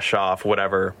just brush off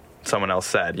whatever someone else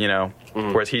said, you know,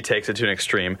 whereas he takes it to an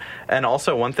extreme. And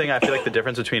also one thing I feel like the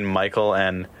difference between Michael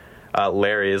and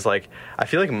Larry is like, I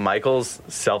feel like Michael's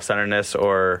self-centeredness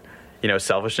or, you know,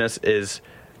 selfishness is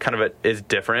is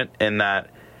different in that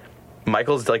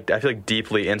Michael's like, I feel like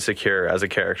deeply insecure as a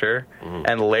character,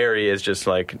 and Larry is just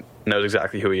like knows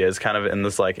exactly who he is, kind of in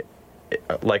this like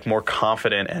more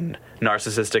confident and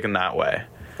narcissistic in that way.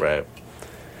 Right.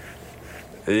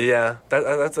 Yeah,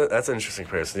 that's an interesting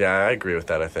person. Yeah, I agree with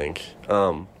that, I think.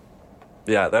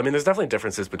 Yeah, I mean, there's definitely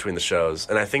differences between the shows,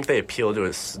 and I think they appeal to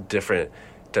a different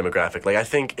demographic. Like, I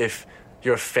think if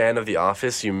you're a fan of The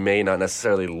Office, you may not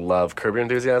necessarily love Curb Your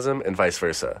Enthusiasm, and vice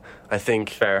versa. I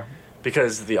think... Fair.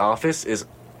 Because The Office is,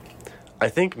 I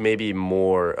think, maybe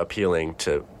more appealing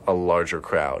to a larger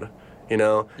crowd. You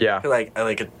know? Yeah. Like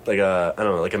I don't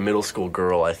know, like a middle school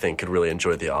girl, I think, could really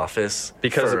enjoy The Office.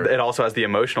 Because it also has the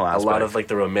emotional aspect. A lot of, like,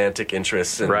 the romantic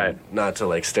interests, and not to,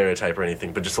 like, stereotype or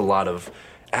anything, but just a lot of...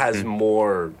 It has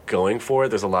more going for it.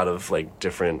 There's a lot of, like,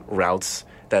 different routes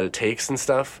that it takes and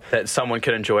stuff. That someone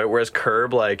could enjoy it, whereas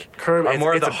Curb, it's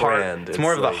more of the brand. It's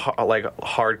more of the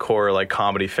hardcore, like,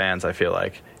 comedy fans, I feel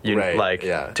like.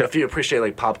 If you appreciate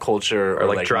like pop culture or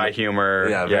like dry humor,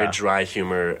 very dry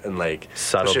humor, and like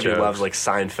subtle jokes. If you love like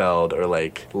Seinfeld or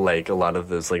like a lot of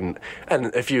those like,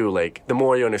 and if you like, the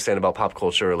more you understand about pop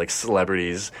culture or like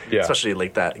celebrities, especially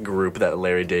like that group that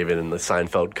Larry David and the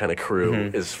Seinfeld kind of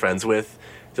crew is friends with,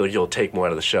 you'll take more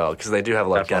out of the show because they do have a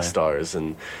lot of guest stars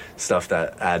and stuff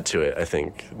that add to it. I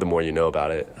think the more you know about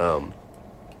it.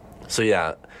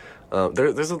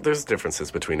 There's differences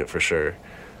between it for sure.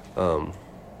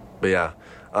 But yeah,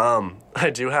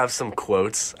 I do have some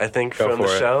quotes, I think, from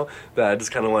the show that I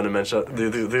just kind of want to mention.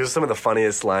 There's some of the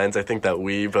funniest lines, I think, that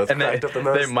we both cracked up the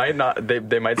most.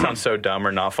 They might sound so dumb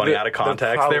or not funny out of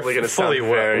context. They're probably going to fully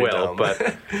very will, dumb.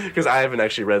 But because I haven't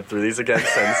actually read through these again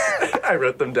since I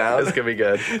wrote them down. This could be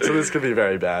good. So this could be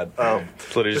very bad.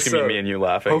 It's literally just going to be me and you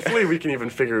laughing. Hopefully we can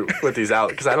even put these out,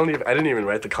 because I didn't even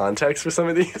write the context for some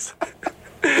of these.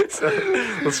 So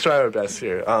let's try our best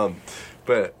here.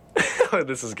 But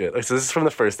this is good. So this is from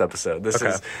the first episode. This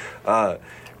is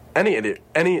any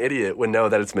idiot would know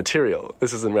that it's material.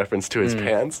 This is in reference to his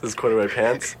pants, his corduroy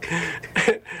pants.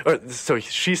 So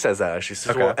she says that actually. She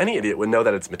says, well, any idiot would know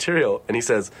that it's material, and he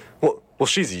says, well,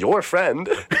 she's your friend.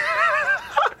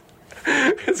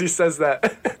 Because he says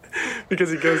that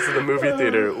because he goes to the movie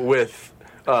theater with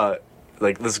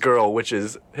like this girl, which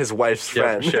is his wife's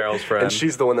friend. Cheryl's friend. And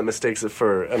she's the one that mistakes it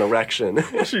for an erection.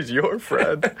 She's your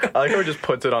friend. I like how he just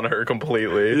puts it on her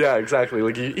completely. Yeah, exactly.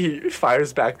 Like he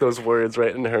fires back those words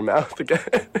right into her mouth again.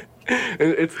 And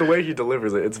it's the way he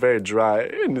delivers it. It's very dry,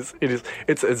 and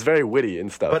it's very witty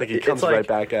and stuff. But like he comes right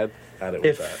back at it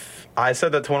with that. I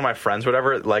said that to one of my friends,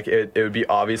 whatever, like, it would be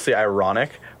obviously ironic,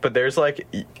 but there's, like,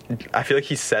 I feel like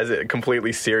he says it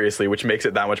completely seriously, which makes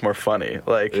it that much more funny.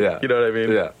 Like, you know what I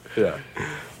mean? Yeah.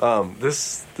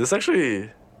 This actually,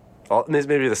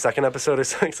 maybe the second episode or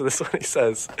something, so this one he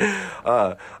says,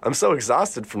 I'm so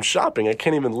exhausted from shopping, I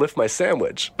can't even lift my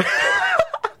sandwich.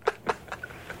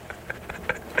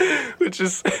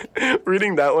 it's just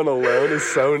reading that one alone is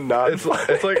so not. It's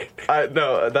like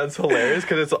no, that's hilarious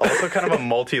because it's also kind of a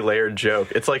multi-layered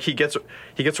joke. It's like he gets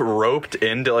roped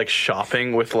into like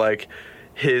shopping with like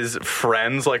his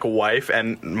friend's like wife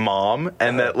and mom,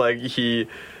 and that like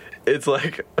it's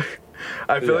like.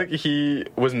 I feel like he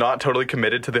was not totally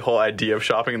committed to the whole idea of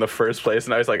shopping in the first place,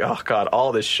 and I was like, oh god,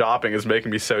 all this shopping is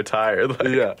making me so tired. Like,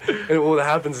 yeah, and what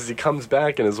happens is he comes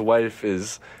back and his wife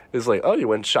is like, oh, you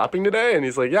went shopping today? And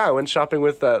he's like, yeah, I went shopping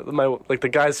with my like the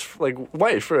guy's like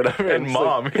wife or whatever, and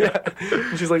mom. Like, yeah.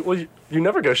 And she's like, well, you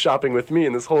never go shopping with me,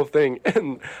 and this whole thing,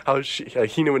 and how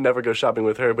he would never go shopping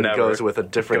with her, but he goes with a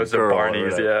different girl. To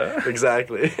Barney's, yeah,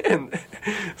 exactly. And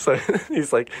so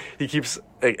he's like, it keeps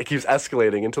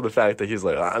escalating into the fact that he's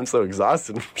like, oh, I'm so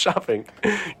exhausted from shopping,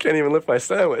 can't even lift my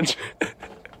sandwich.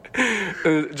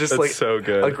 Just like so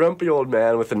good. A grumpy old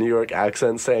man with a New York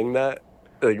accent saying that.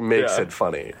 Like makes it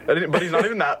funny, but he's not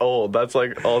even that old. That's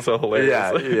like also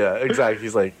hilarious. Yeah, exactly.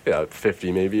 He's like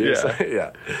 50 maybe. Yeah.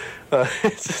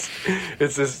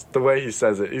 It's just the way he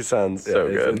says it. He sounds so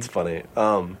good. It's funny.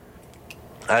 I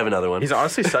have another one. He's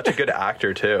honestly such a good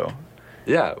actor too.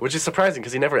 Yeah, which is surprising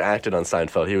because he never acted on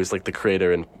Seinfeld. He was like the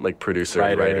creator and like producer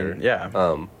and writer. Yeah.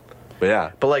 But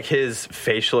yeah. But like his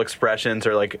facial expressions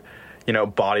are like.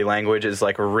 Body language is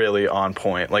like really on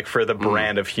point, like for the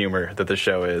brand of humor that the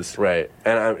show is. Right,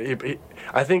 and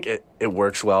I think it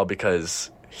works well because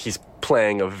he's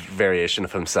playing a variation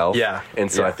of himself. Yeah,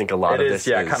 and so I think a lot of this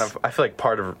is kind of. I feel like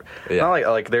part of not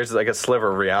like there's like a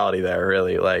sliver of reality there.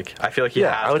 Really, like I feel like he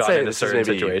has gotten into certain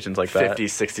situations like that.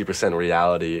 50-60%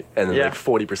 reality, and then like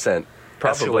 40%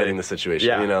 escalating the situation.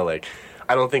 Yeah. Like.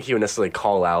 I don't think he would necessarily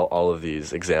call out all of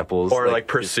these examples. Or, like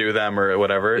pursue them or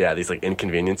whatever. Yeah, these, like,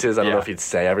 inconveniences. I don't know if he'd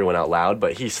say everyone out loud,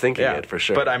 but he's thinking it for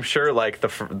sure. But I'm sure, like,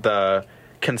 the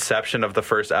conception of the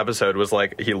first episode was,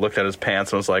 like, he looked at his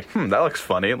pants and was like, that looks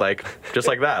funny. Like, just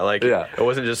like that. Like, it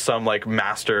wasn't just some, like,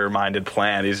 master-minded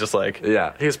plan. He's just like...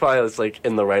 Yeah, he was probably, like,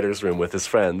 in the writer's room with his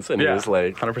friends, and he was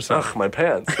like, 100%. Ugh, my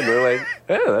pants. And they're like,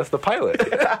 yeah, that's the pilot.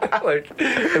 Like,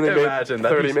 and they made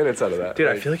 30 minutes out of that. Dude,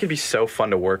 I feel like it'd be so fun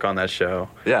to work on that show.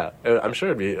 Yeah, I'm sure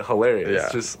it'd be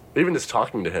hilarious. Yeah. Even just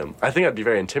talking to him. I think I'd be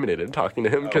very intimidated talking to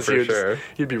him, because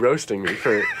he'd be roasting me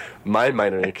for my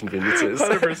minor inconveniences.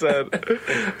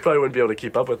 100%. Probably wouldn't be able to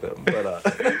keep up with him.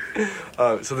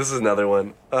 But so this is another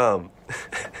one.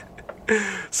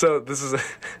 So this is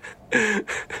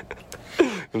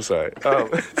I'm sorry.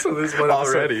 So this one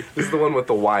already. This is the one with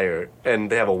the wire, and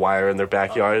they have a wire in their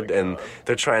backyard, and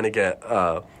they're trying to get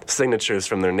signatures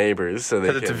from their neighbors so they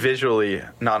can. Because it's visually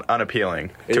not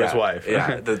unappealing to his wife.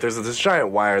 Yeah, there's this giant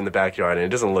wire in the backyard, and it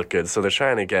doesn't look good. So they're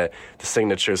trying to get the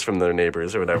signatures from their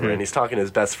neighbors or whatever. And he's talking to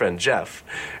his best friend Jeff,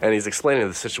 and he's explaining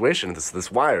the situation.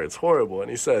 This wire, it's horrible. And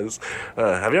he says,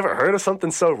 "Have you ever heard of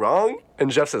something so wrong?"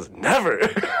 And Jeff says, "Never."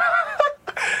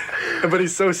 But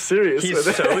he's so serious.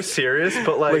 He's so serious,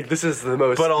 but like this is the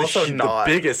most, but also the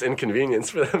biggest inconvenience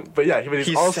for them. But yeah, but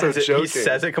he's also joking. He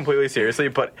says it completely seriously,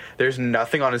 but there's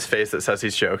nothing on his face that says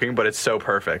he's joking. But it's so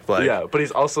perfect. Like yeah, but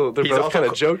they're both kind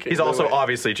of joking. He's also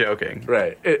obviously joking.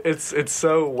 Right. It's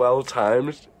so well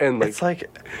timed, and like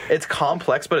it's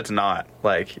complex, but it's not.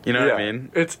 Like you know what I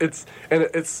mean? It's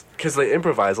because they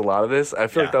improvise a lot of this. I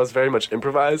feel like that was very much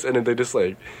improvised, and then they just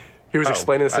like. He was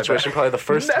explaining the situation probably the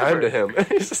first time to him. And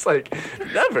he's just like,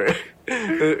 never.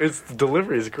 The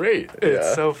delivery is great.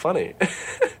 It's so funny.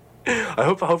 I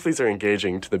hope these are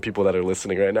engaging to the people that are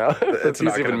listening right now. If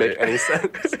these even make any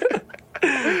sense.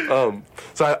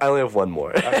 So I only have one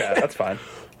more. Okay, that's fine.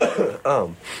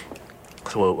 So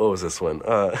what was this one?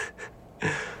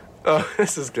 Oh,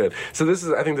 this is good. So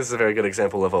I think this is a very good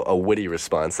example of a witty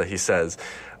response that he says.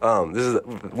 This is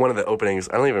one of the openings.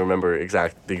 I don't even remember the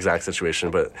exact situation,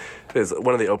 but it's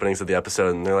one of the openings of the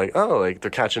episode, and they're like, oh, like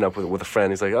they're catching up with a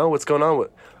friend. He's like, oh, what's going on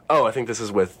with? Oh, I think this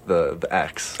is with the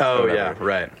ex. Oh yeah,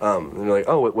 right. And they're like,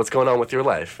 oh, what's going on with your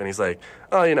life? And he's like,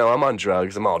 oh, I'm on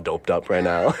drugs. I'm all doped up right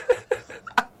now.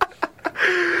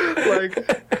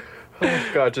 Like.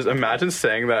 Oh God, just imagine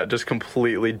saying that just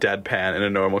completely deadpan in a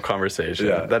normal conversation.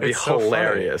 Yeah, that'd be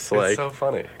hilarious. So it's so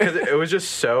funny. Because it was just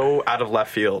so out of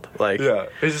left field. Like, yeah,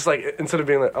 he's just like, instead of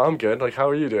being like, oh, I'm good, like, how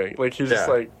are you doing? Like, he's just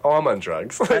like, oh, I'm on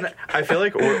drugs. And I feel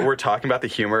like we're talking about the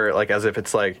humor like as if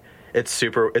it's like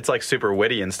super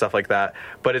witty and stuff like that,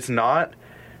 but it's not.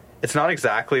 It's not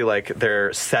exactly like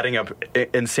they're setting up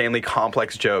insanely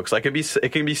complex jokes. Like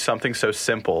it can be something so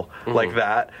simple like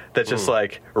that's just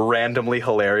like randomly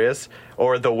hilarious,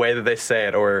 or the way that they say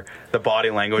it, or the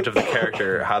body language of the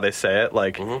character, how they say it,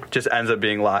 like just ends up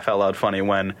being laugh out loud funny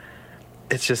when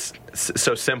it's just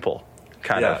so simple.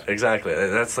 Kind of. Yeah, exactly.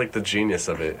 That's like the genius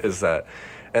of it, is that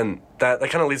And that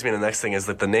kind of leads me to the next thing is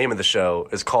that the name of the show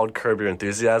is called Curb Your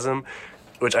Enthusiasm,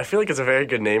 which I feel like is a very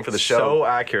good name for the show. So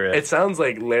accurate. It sounds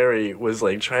like Larry was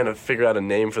like trying to figure out a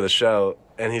name for the show,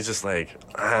 and he's just like,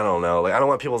 I don't know, like I don't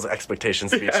want people's expectations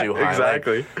to be too high.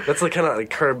 Exactly. Like, that's like kind of like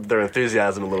curb their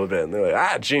enthusiasm a little bit, and they're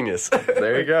like, genius.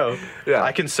 There you go. Yeah,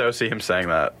 I can so see him saying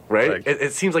that. Right? Like,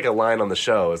 It seems like a line on the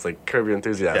show. It's like curb your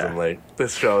enthusiasm. Yeah. Like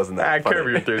this show isn't that funny. curb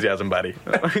your enthusiasm, buddy.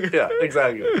 Yeah,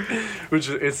 exactly. Which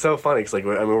is so funny because like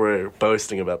we're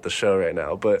boasting about the show right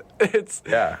now, but it's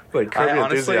like curb your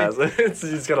honestly,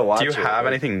 enthusiasm. You just gotta watch it. Do you have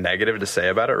anything negative to say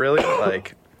about it? Really?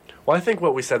 Like, well, I think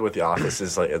what we said with The Office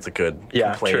is like it's a good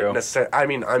complaint. True. I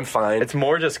mean, I'm fine. It's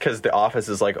more just because The Office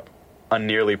is like a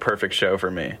nearly perfect show for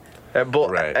me.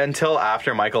 Right. Until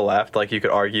after Michael left, like you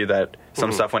could argue that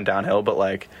some stuff went downhill, but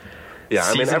like, yeah, I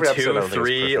mean, season every episode 2,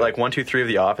 3, like 1, 2, 3 of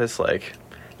The Office, like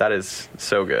that is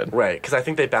so good. Right, because I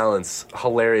think they balance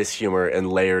hilarious humor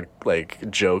and layered like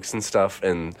jokes and stuff,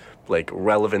 and like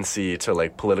relevancy to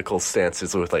like political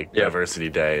stances with like Diversity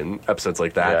Day and episodes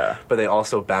like that. Yeah. But they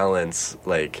also balance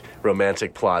like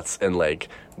romantic plots and like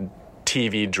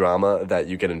TV drama that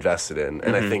you get invested in,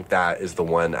 and I think that is the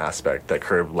one aspect that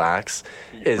Curb lacks.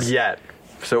 Is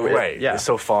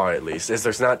so far at least is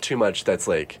there's not too much that's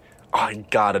like, oh, I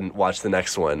gotta watch the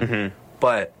next one,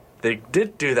 but they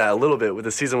did do that a little bit with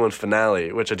the season 1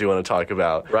 finale, which I do want to talk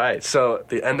about. Right. So at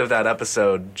the end of that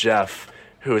episode, Jeff,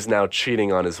 who is now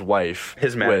cheating on his wife,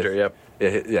 his manager,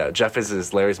 Jeff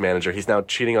is Larry's manager. He's now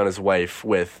cheating on his wife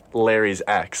with Larry's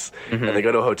ex. And they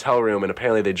go to a hotel room, and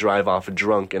apparently they drive off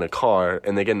drunk in a car,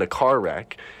 and they get in a car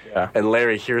wreck. Yeah. And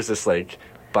Larry hears this, like,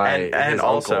 by his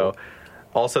uncle.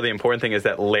 Also the important thing is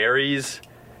that Larry's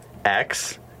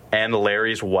ex and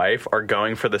Larry's wife are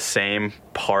going for the same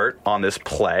part on this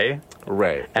play.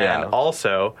 Right. And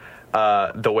also,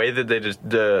 the way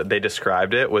that they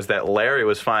described it was that Larry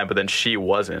was fine, but then she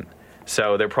wasn't.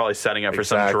 So they're probably setting up for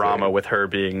some drama with her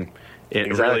being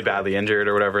really badly injured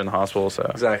or whatever in the hospital. So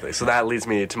exactly. So that leads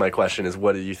me to my question: is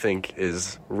what do you think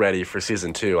is ready for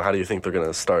season 2? How do you think they're going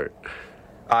to start?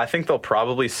 I think they'll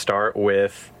probably start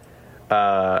with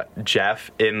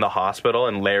Jeff in the hospital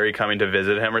and Larry coming to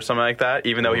visit him or something like that,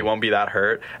 even though he won't be that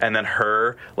hurt, and then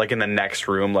her like in the next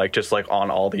room, like just like on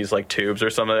all these like tubes or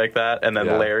something like that, and then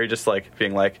Larry just like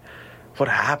being like, what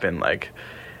happened? Like,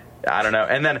 I don't know.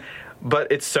 And then,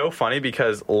 but it's so funny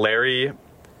because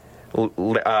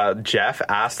Jeff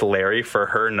asked Larry for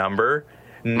her number,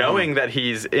 knowing that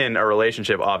he's in a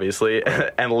relationship, obviously,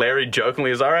 and Larry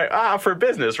jokingly is, all right, for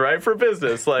business, right? For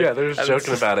business. Like, yeah, they're just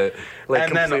joking about it,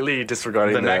 like completely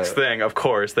disregarding the next thing, of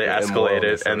course, they escalate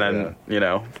it, and then, you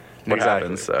know, what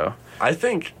happens, so. I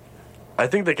think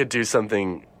they could do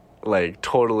something, like,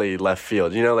 totally left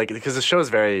field, you know, like, because the show is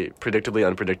very predictably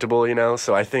unpredictable, you know,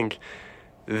 so I think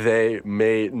they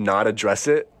may not address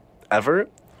it ever,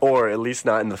 or at least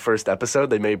not in the first episode.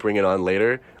 They may bring it on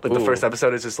later. Like, the first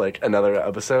episode is just, like, another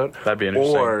episode. That'd be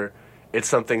interesting. Or it's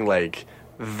something like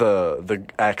the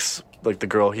ex, like, the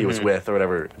girl he was with or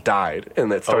whatever, died.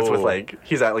 And it starts with, like,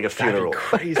 he's at, like, a funeral.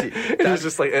 That'd be crazy. It's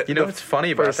just, like... You know what's funny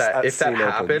about that? If that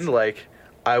happened, like...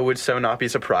 I would so not be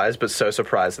surprised, but so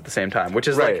surprised at the same time, which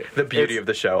is, like, the beauty of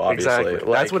the show, obviously. Exactly.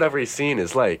 Like, that's what every scene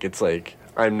is like. It's like...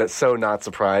 I'm so not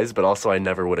surprised, but also I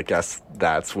never would have guessed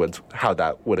that's how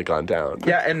that would have gone down.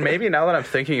 Yeah, and maybe now that I'm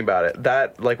thinking about it,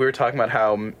 that, like, we were talking about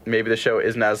how maybe the show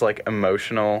isn't as, like,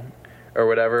 emotional or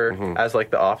whatever as,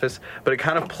 like, The Office, but it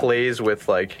kind of plays with,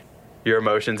 like, your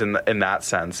emotions in that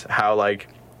sense. How, like,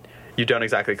 you don't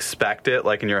exactly expect it,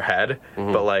 like, in your head,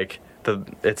 but, like,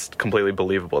 it's completely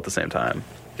believable at the same time.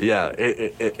 Yeah,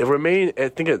 I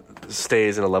think it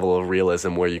stays in a level of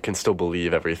realism where you can still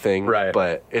believe everything, right?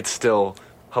 But it's still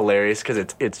hilarious because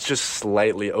it's just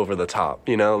slightly over the top,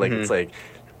 you know? Like, it's like,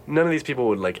 none of these people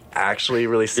would, like, actually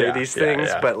really say these things,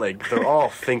 but, like, they're all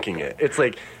thinking it. It's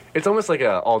like, it's almost like an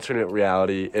alternate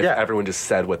reality if everyone just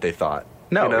said what they thought.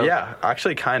 No, you know? yeah,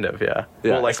 actually, kind of, yeah.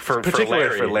 Well, like,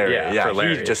 particularly for Larry, for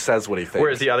Larry. He just says what he thinks.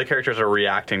 Whereas the other characters are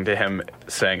reacting to him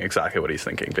saying exactly what he's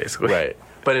thinking, basically. Right.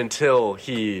 But until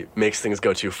he makes things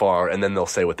go too far, and then they'll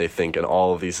say what they think, and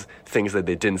all of these things that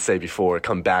they didn't say before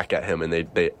come back at him, and they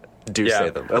do say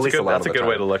them. At least a lot of the time. That's a good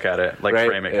way to look at it, like,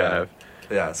 frame it kind of.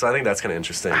 Yeah, so I think that's kind of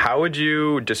interesting. How would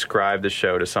you describe the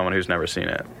show to someone who's never seen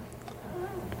it?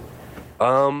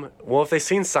 Well, if they've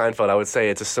seen Seinfeld, I would say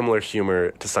it's a similar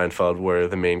humor to Seinfeld, where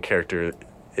the main character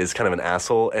is kind of an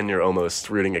asshole, and you're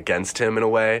almost rooting against him in a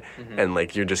way, and,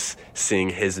 like, you're just seeing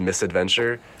his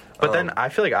misadventure. But then I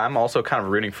feel like I'm also kind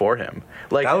of rooting for him.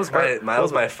 Like that was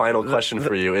my final question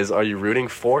for you: is are you rooting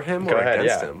for him or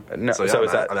against him? No, so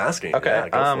is that? I'm asking. Okay, yeah,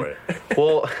 go for it.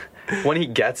 Well, when he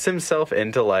gets himself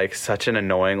into like such an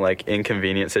annoying, like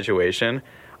inconvenient situation,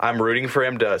 I'm rooting for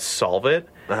him to solve it.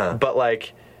 But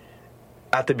like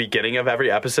at the beginning of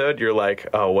every episode, you're like,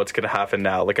 oh, what's gonna happen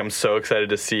now? Like I'm so excited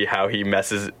to see how he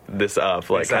messes this up.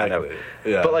 Like kind of.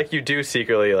 Yeah. But like you do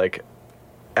secretly like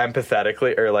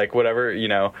empathetically or like whatever, you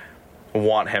know,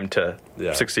 want him to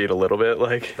succeed a little bit.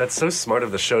 Like that's so smart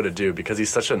of the show to do because he's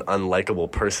such an unlikable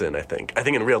person. I think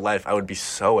in real life I would be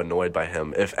so annoyed by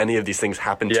him if any of these things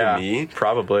happened to me.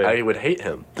 Probably I would hate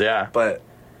him. But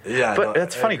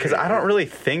that's funny because I don't really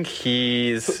think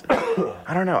he's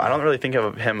I don't know, I don't really think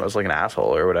of him as like an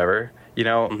asshole or whatever, you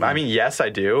know. I mean, yes I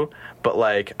do, but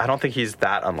like I don't think he's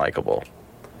that unlikable.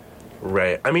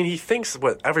 Right. I mean, he thinks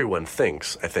what everyone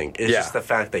thinks, I think. It's just the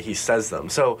fact that he says them.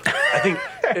 So I think...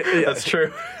 That's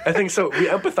true. I think so. We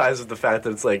empathize with the fact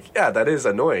that it's like, yeah, that is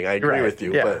annoying. I agree with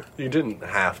you. But you didn't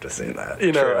have to say that.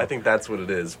 You know, I think that's what it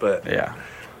is. But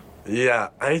yeah,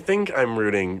 I think I'm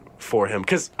rooting for him.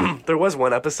 Because there was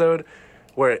one episode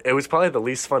where it was probably the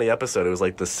least funny episode. It was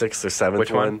like the 6th or 7th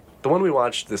Which one? The one we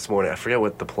watched this morning. I forget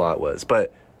what the plot was.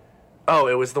 But,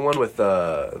 it was the one with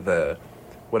the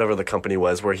whatever the company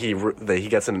was, where he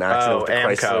gets in an accident with the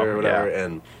Chrysler or whatever,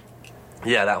 and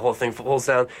that whole thing falls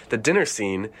down. The dinner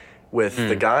scene with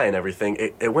the guy and everything,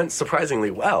 it went surprisingly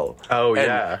well.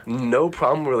 No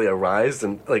problem really arose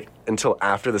until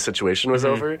after the situation was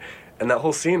over, and that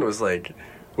whole scene was like,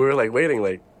 we were like waiting,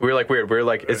 like we were like weird. We were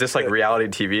like, is this like reality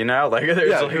TV now? Like we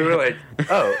were like,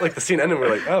 oh, like the scene ended. We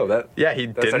were like, oh, that he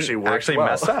didn't actually well.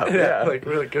 mess up. Like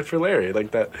we're like, good for Larry.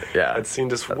 Like that. That scene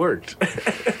just worked.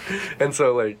 And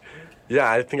so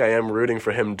I think I am rooting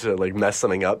for him to like mess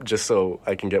something up just so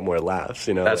I can get more laughs.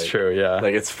 You know, that's true. Yeah,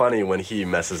 like it's funny when he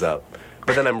messes up,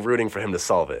 but then I'm rooting for him to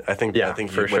solve it. I think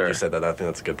when you said that, I think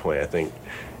that's a good point. I think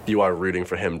you are rooting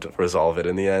for him to resolve it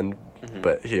in the end.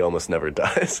 But he almost never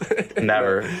does.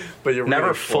 Never. But you're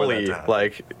never fully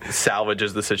like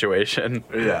salvages the situation.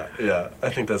 Yeah. I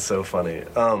think that's so funny.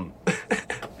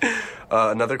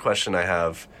 Another question I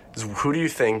have is, who do you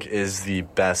think is the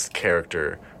best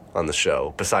character on the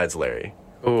show besides Larry?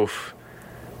 Oof,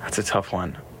 that's a tough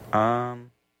one.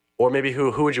 Or maybe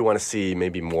who would you want to see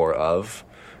maybe more of?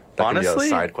 That honestly, could be a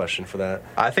side question for that.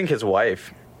 I think his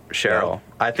wife, Cheryl.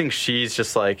 Yeah. I think she's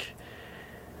just like,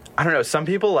 I don't know. Some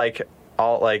people I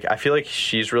feel like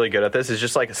she's really good at this. Is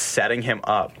just like setting him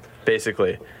up,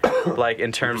 basically, like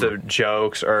in terms of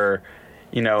jokes or,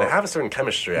 you know, they have a certain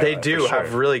chemistry. They do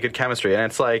have really good chemistry, and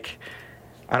it's like,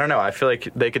 I don't know. I feel like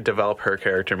they could develop her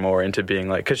character more into being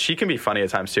like, because she can be funny at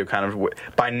times too, kind of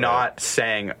by not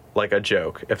saying like a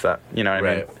joke. If that, you know what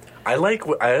I mean?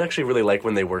 I actually really like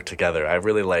when they work together. I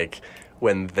really like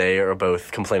when they are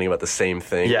both complaining about the same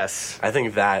thing. Yes. I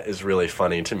think that is really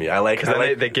funny to me. I like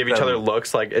because they give each other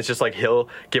looks. Like, it's just like he'll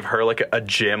give her like a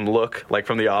gym look, like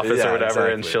from The Office or whatever,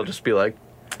 and she'll just be like,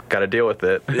 gotta deal with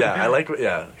it.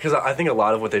 Because I think a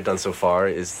lot of what they've done so far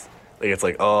is, like, it's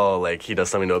like, oh, like, he does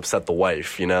something to upset the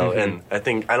wife, you know? And I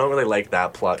think, I don't really like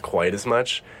that plot quite as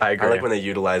much. I agree. I like when they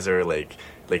utilize her, like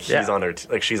he's on her,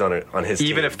 she's on his team.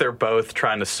 Even if they're both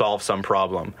trying to solve some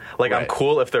problem. Like, I'm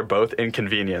cool if they're both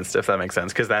inconvenienced, if that makes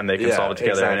sense, because then they can solve it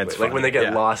together, and it's like when they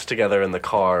get lost together in the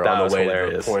car on the way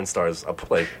to the porn star's house.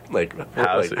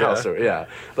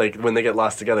 Like when they get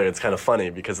lost together, it's kind of funny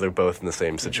because they're both in the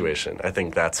same situation. I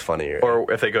think that's funnier.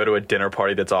 Or if they go to a dinner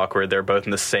party that's awkward, they're both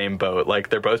in the same boat. Like,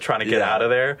 they're both trying to get out of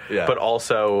there, but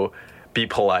also be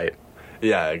polite.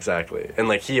 Yeah, exactly. And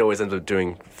like he always ends up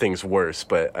doing things worse,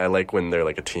 but I like when they're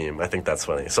like a team. I think that's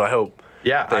funny. So I hope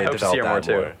I hope to see her more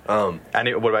too.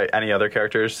 What about any other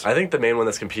characters? I think the main one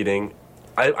that's competing,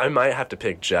 I might have to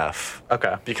pick Jeff.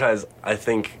 Okay. Because I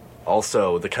think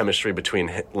also the chemistry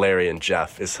between Larry and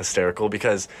Jeff is hysterical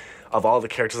because of all the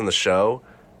characters on the show,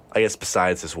 I guess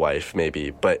besides his wife maybe,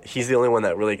 but he's the only one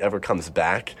that really ever comes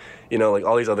back. You know, like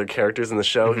all these other characters in the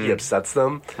show, he upsets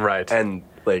them. Right. And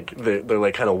like they're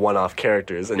like kind of one-off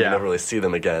characters, and you never really see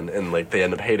them again, and like they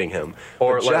end up hating him.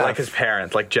 Or like his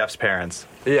parents, like Jeff's parents.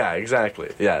 Yeah,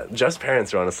 exactly. Yeah, Jeff's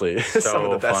parents are honestly some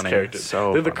of the best characters.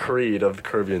 They're the Creed of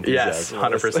Curb Your Enthusiasm.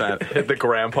 Yes, 100%. The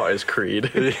grandpa is Creed.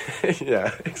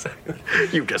 Yeah, exactly.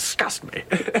 You disgust me.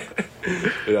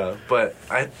 Yeah, but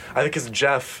I think because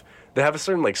Jeff, they have a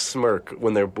certain like smirk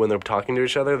when they're talking to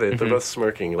each other. They're both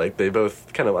smirking, like they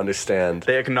both kind of understand.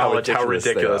 They acknowledge how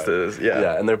ridiculous it is.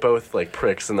 Yeah, and they're both like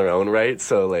pricks in their own right.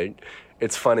 So like,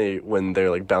 it's funny when they're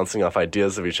like bouncing off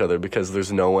ideas of each other because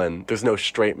there's no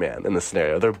straight man in the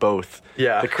scenario. They're both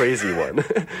the crazy one.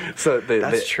 So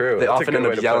That's true. They That's a often good end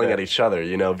way up to yelling put at it. each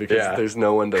other, because there's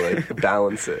no one to like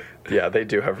balance it. Yeah, they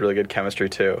do have really good chemistry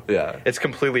too. Yeah. It's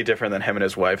completely different than him and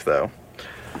his wife though.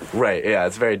 Right, yeah,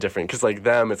 it's very different because like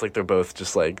them, it's like they're both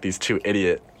just like these two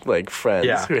idiot like friends.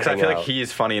 Yeah, who because I hang feel out. like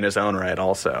he's funny in his own right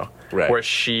also. Right. Where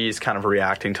she's kind of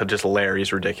reacting to just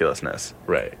Larry's ridiculousness.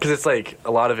 Right, because it's like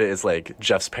a lot of it is like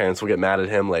Jeff's parents will get mad at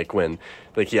him like when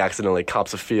like he accidentally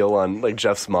cops a feel on like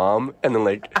Jeff's mom, and then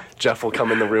like Jeff will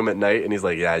come in the room at night and he's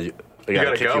like, yeah, I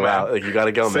gotta kick go, you man. out. Like, you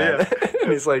gotta go, See man. ya.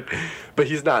 And he's like, but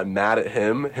he's not mad at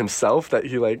himself that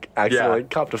he like accidentally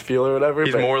copped a feel or whatever.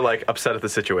 He's more like upset at the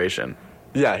situation.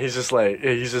 Yeah, he's just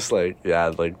like,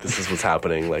 yeah, like, this is what's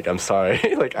happening. Like, I'm sorry.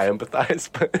 Like, I empathize.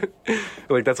 But,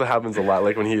 like, that's what happens a lot.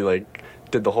 Like, when he, like,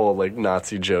 did the whole, like,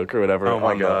 Nazi joke or whatever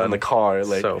in the car.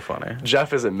 Like, so funny.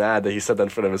 Jeff isn't mad that he said that in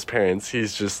front of his parents.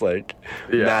 He's just, like,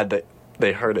 mad that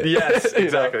they heard it. Yes,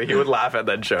 exactly. He would laugh at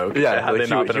that joke. Yeah, had like, they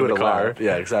not been he in the would car. laughed.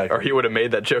 Yeah, exactly. Or he would have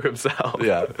made that joke himself.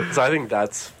 Yeah. So I think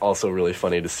that's also really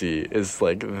funny to see is,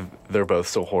 like, they're both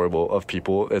so horrible of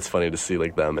people. It's funny to see,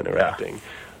 like, them interacting.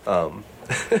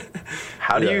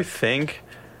 How do you think,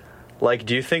 like,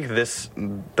 do you think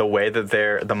the way that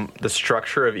the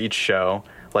structure of each show,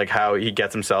 like how he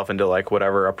gets himself into like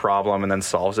whatever a problem and then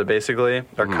solves it basically,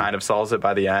 or kind of solves it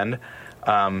by the end,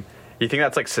 you think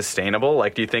that's like sustainable?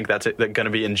 Like, do you think that's going to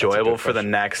be enjoyable for the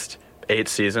next 8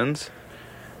 seasons?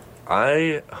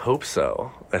 I hope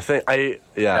so. I think I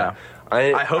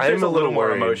hope there's a little more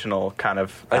worried. Emotional kind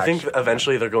of I think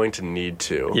eventually they're going to need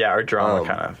to. Yeah, or drama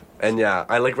kind of. And yeah,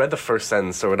 I like read the first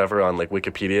sentence or whatever on like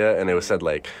Wikipedia, and it was said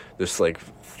like this like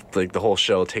the whole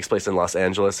show takes place in Los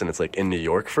Angeles and it's like in New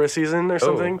York for a season or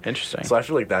something. Interesting. So I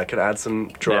feel like that could add some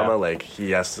drama. Yeah. Like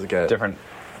he has to get different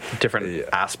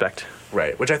aspect.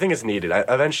 Right, which I think is needed.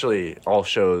 Eventually, all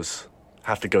shows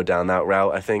have to go down that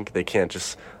route. I think they can't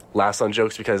just last on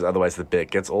jokes because otherwise the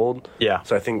bit gets old. Yeah.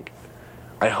 So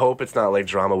I hope it's not like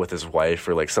drama with his wife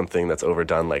or like something that's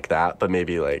overdone like that, but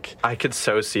maybe like... I could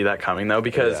so see that coming though,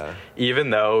 because even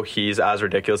though he's as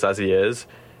ridiculous as he is,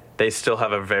 they still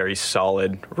have a very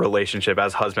solid relationship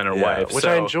as husband and wife, which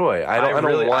so I enjoy. I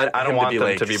don't want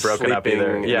them to be broken up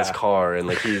either. In his car and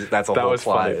like that's a whole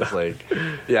plot. It's like,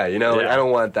 like I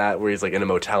don't want that where he's like in a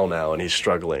motel now and he's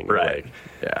struggling. Right.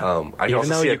 Like, I can even also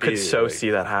though see you it could be, so like, see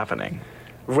that happening.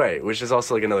 Right, which is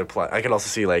also like another plot. I can also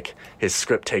see like his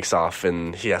script takes off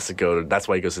and he has to go to. That's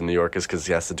why he goes to New York is because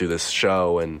he has to do this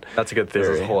show and that's a good theory.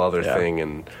 There's this whole other thing,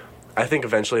 and I think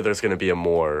eventually there's going to be a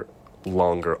more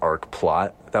longer arc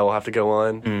plot that will have to go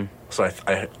on. So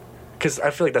because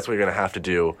I feel like that's what you're going to have to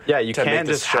do. Yeah, you to can't make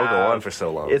this just show go on for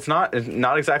so long. It's not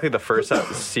exactly the first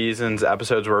season's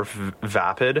episodes were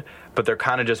vapid, but they're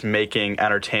kind of just making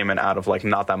entertainment out of like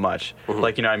not that much.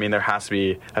 Like, you know what I mean? I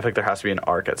feel like there has to be an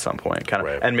arc at some point, kind of.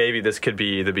 Right. And maybe this could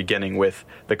be the beginning with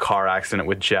the car accident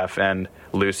with Jeff and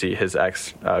Lucy, his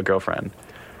ex girlfriend.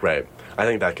 Right. I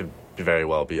think that could very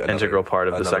well be an integral part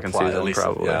of the second plot, season, at least,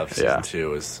 probably. Yeah, season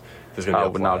 2 is there's going to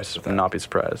be a plot would not be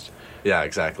surprised. Yeah,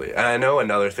 exactly. And I know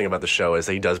another thing about the show is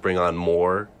that he does bring on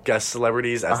more guest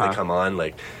celebrities as they come on.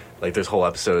 Like there's whole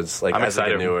episodes like as they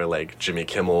get newer, like Jimmy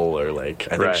Kimmel or like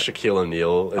I think Shaquille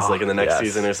O'Neal is like in the next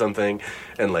season or something.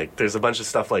 And like there's a bunch of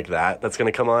stuff like that's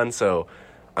going to come on. So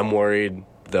I'm worried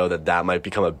though that might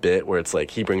become a bit where it's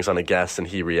like he brings on a guest and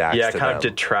he reacts to it kind of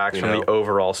detracts from the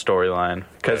overall storyline.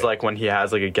 Because like when he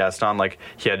has like a guest on, like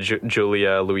he had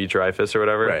Julia Louis-Dreyfus or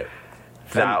whatever. Right.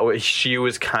 She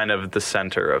was kind of the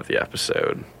center of the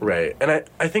episode. Right. And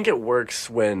I think it works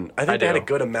when... I think they had a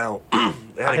good amount.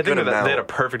 They had a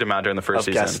perfect amount during the first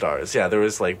season. Guest stars. Yeah, there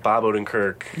was like Bob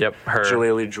Odenkirk. Yep, her.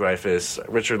 Julia Louis-Dreyfus,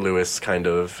 Richard Lewis, kind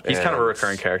of. He's kind of a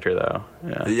recurring character, though.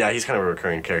 Yeah, he's kind of a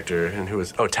recurring character. And who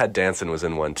was... Oh, Ted Danson was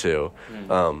in one, too.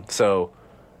 So...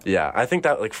 Yeah, I think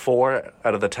that like 4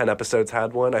 out of the 10 episodes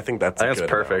had one. I think that's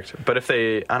perfect. But if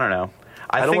they... I don't know.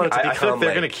 I feel like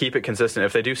they're going to keep it consistent.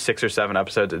 If they do 6 or 7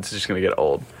 episodes, it's just going to get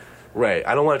old. Right.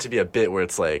 I don't want it to be a bit where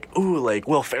it's like, ooh, like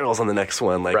Will Ferrell's on the next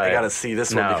one. Like, I got to see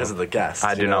this one because of the guest.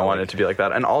 I do not want it to be like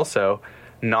that. And also,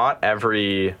 not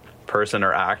every person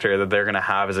or actor that they're going to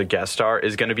have as a guest star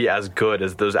is going to be as good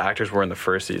as those actors were in the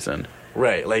first season.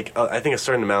 Right. Like, I think a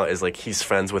certain amount is like he's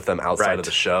friends with them outside of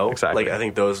the show. Exactly. Like, I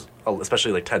think those,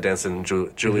 especially like Ted Danson,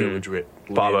 Julia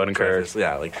Bob Odenkirk.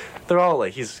 Yeah, like they're all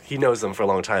like he knows them for a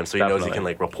long time, so he knows he can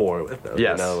like rapport with them.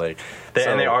 Yes. You know, like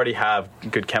and they already have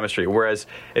good chemistry. Whereas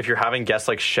if you're having guests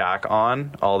like Shaq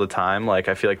on all the time, like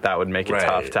I feel like that would make it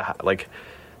tough to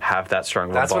have that strong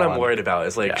of a That's bond. what I'm worried about.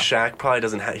 Is like Shaq probably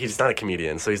doesn't. He's not a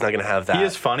comedian, so he's not going to have that. He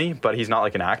is funny, but he's not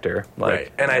like an actor. Like,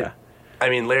 right. And I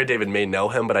mean, Larry David may know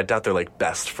him, but I doubt they're like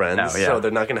best friends. No, yeah. So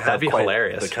they're not going to have That'd be quite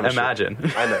hilarious. the chemistry. Imagine.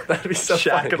 I know. That'd be so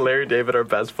Shaq funny. and Larry David are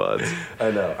best buds. I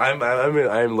know.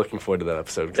 I'm looking forward to that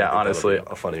episode. 'Cause I Yeah, think honestly, that'll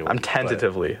be a funny one. I'm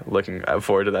tentatively looking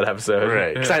forward to that episode.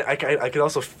 Right. Because I could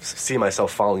also see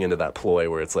myself falling into that ploy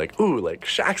where it's like, ooh, like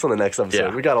Shaq's on the next episode.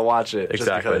 Yeah. We got to watch it.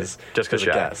 Exactly. Just 'cause of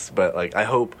Shaq. guest. But like, I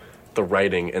hope the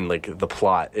writing and like the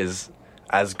plot is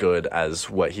as good as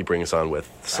what he brings on with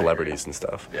celebrities and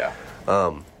stuff. Yeah.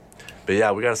 But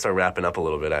yeah, we got to start wrapping up a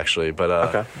little bit actually. But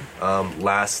Okay.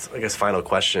 Last, I guess, final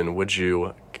question: would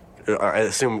you? I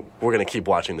assume we're gonna keep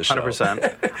watching the show.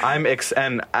 100%. I'm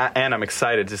I'm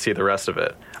excited to see the rest of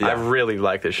it. Yeah. I really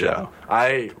like this show.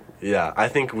 I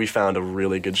think we found a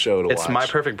really good show to watch. It's my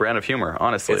perfect brand of humor,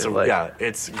 honestly.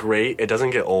 It's great. It doesn't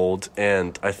get old,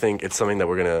 and I think it's something that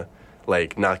we're gonna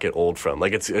like not get old from.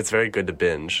 Like it's very good to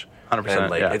binge. 100%, and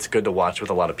like yeah. it's good to watch with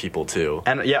a lot of people too.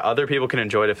 And yeah, other people can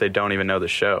enjoy it if they don't even know the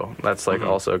show. That's like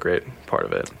also a great part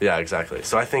of it. Yeah, exactly.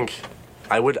 So I think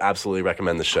I would absolutely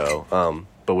recommend the show.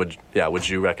 But would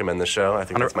you recommend the show? I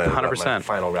think that's my 100%.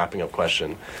 final wrapping up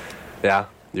question. Yeah,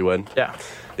 you would? Yeah.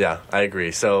 Yeah, I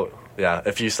agree. So yeah,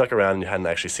 if you stuck around and you hadn't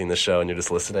actually seen the show and you're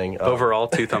just listening, Overall,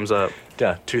 2 thumbs up.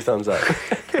 yeah, 2 thumbs up.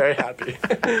 Very happy.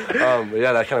 But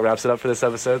yeah, that kind of wraps it up for this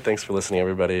episode. Thanks for listening,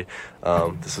 everybody.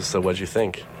 This was So What'd You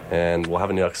Think? And we'll have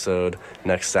a new episode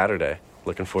next Saturday.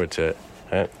 Looking forward to it.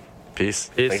 All right. Peace.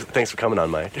 Peace. Thanks for coming on,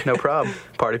 Mike. No problem.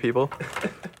 Party people.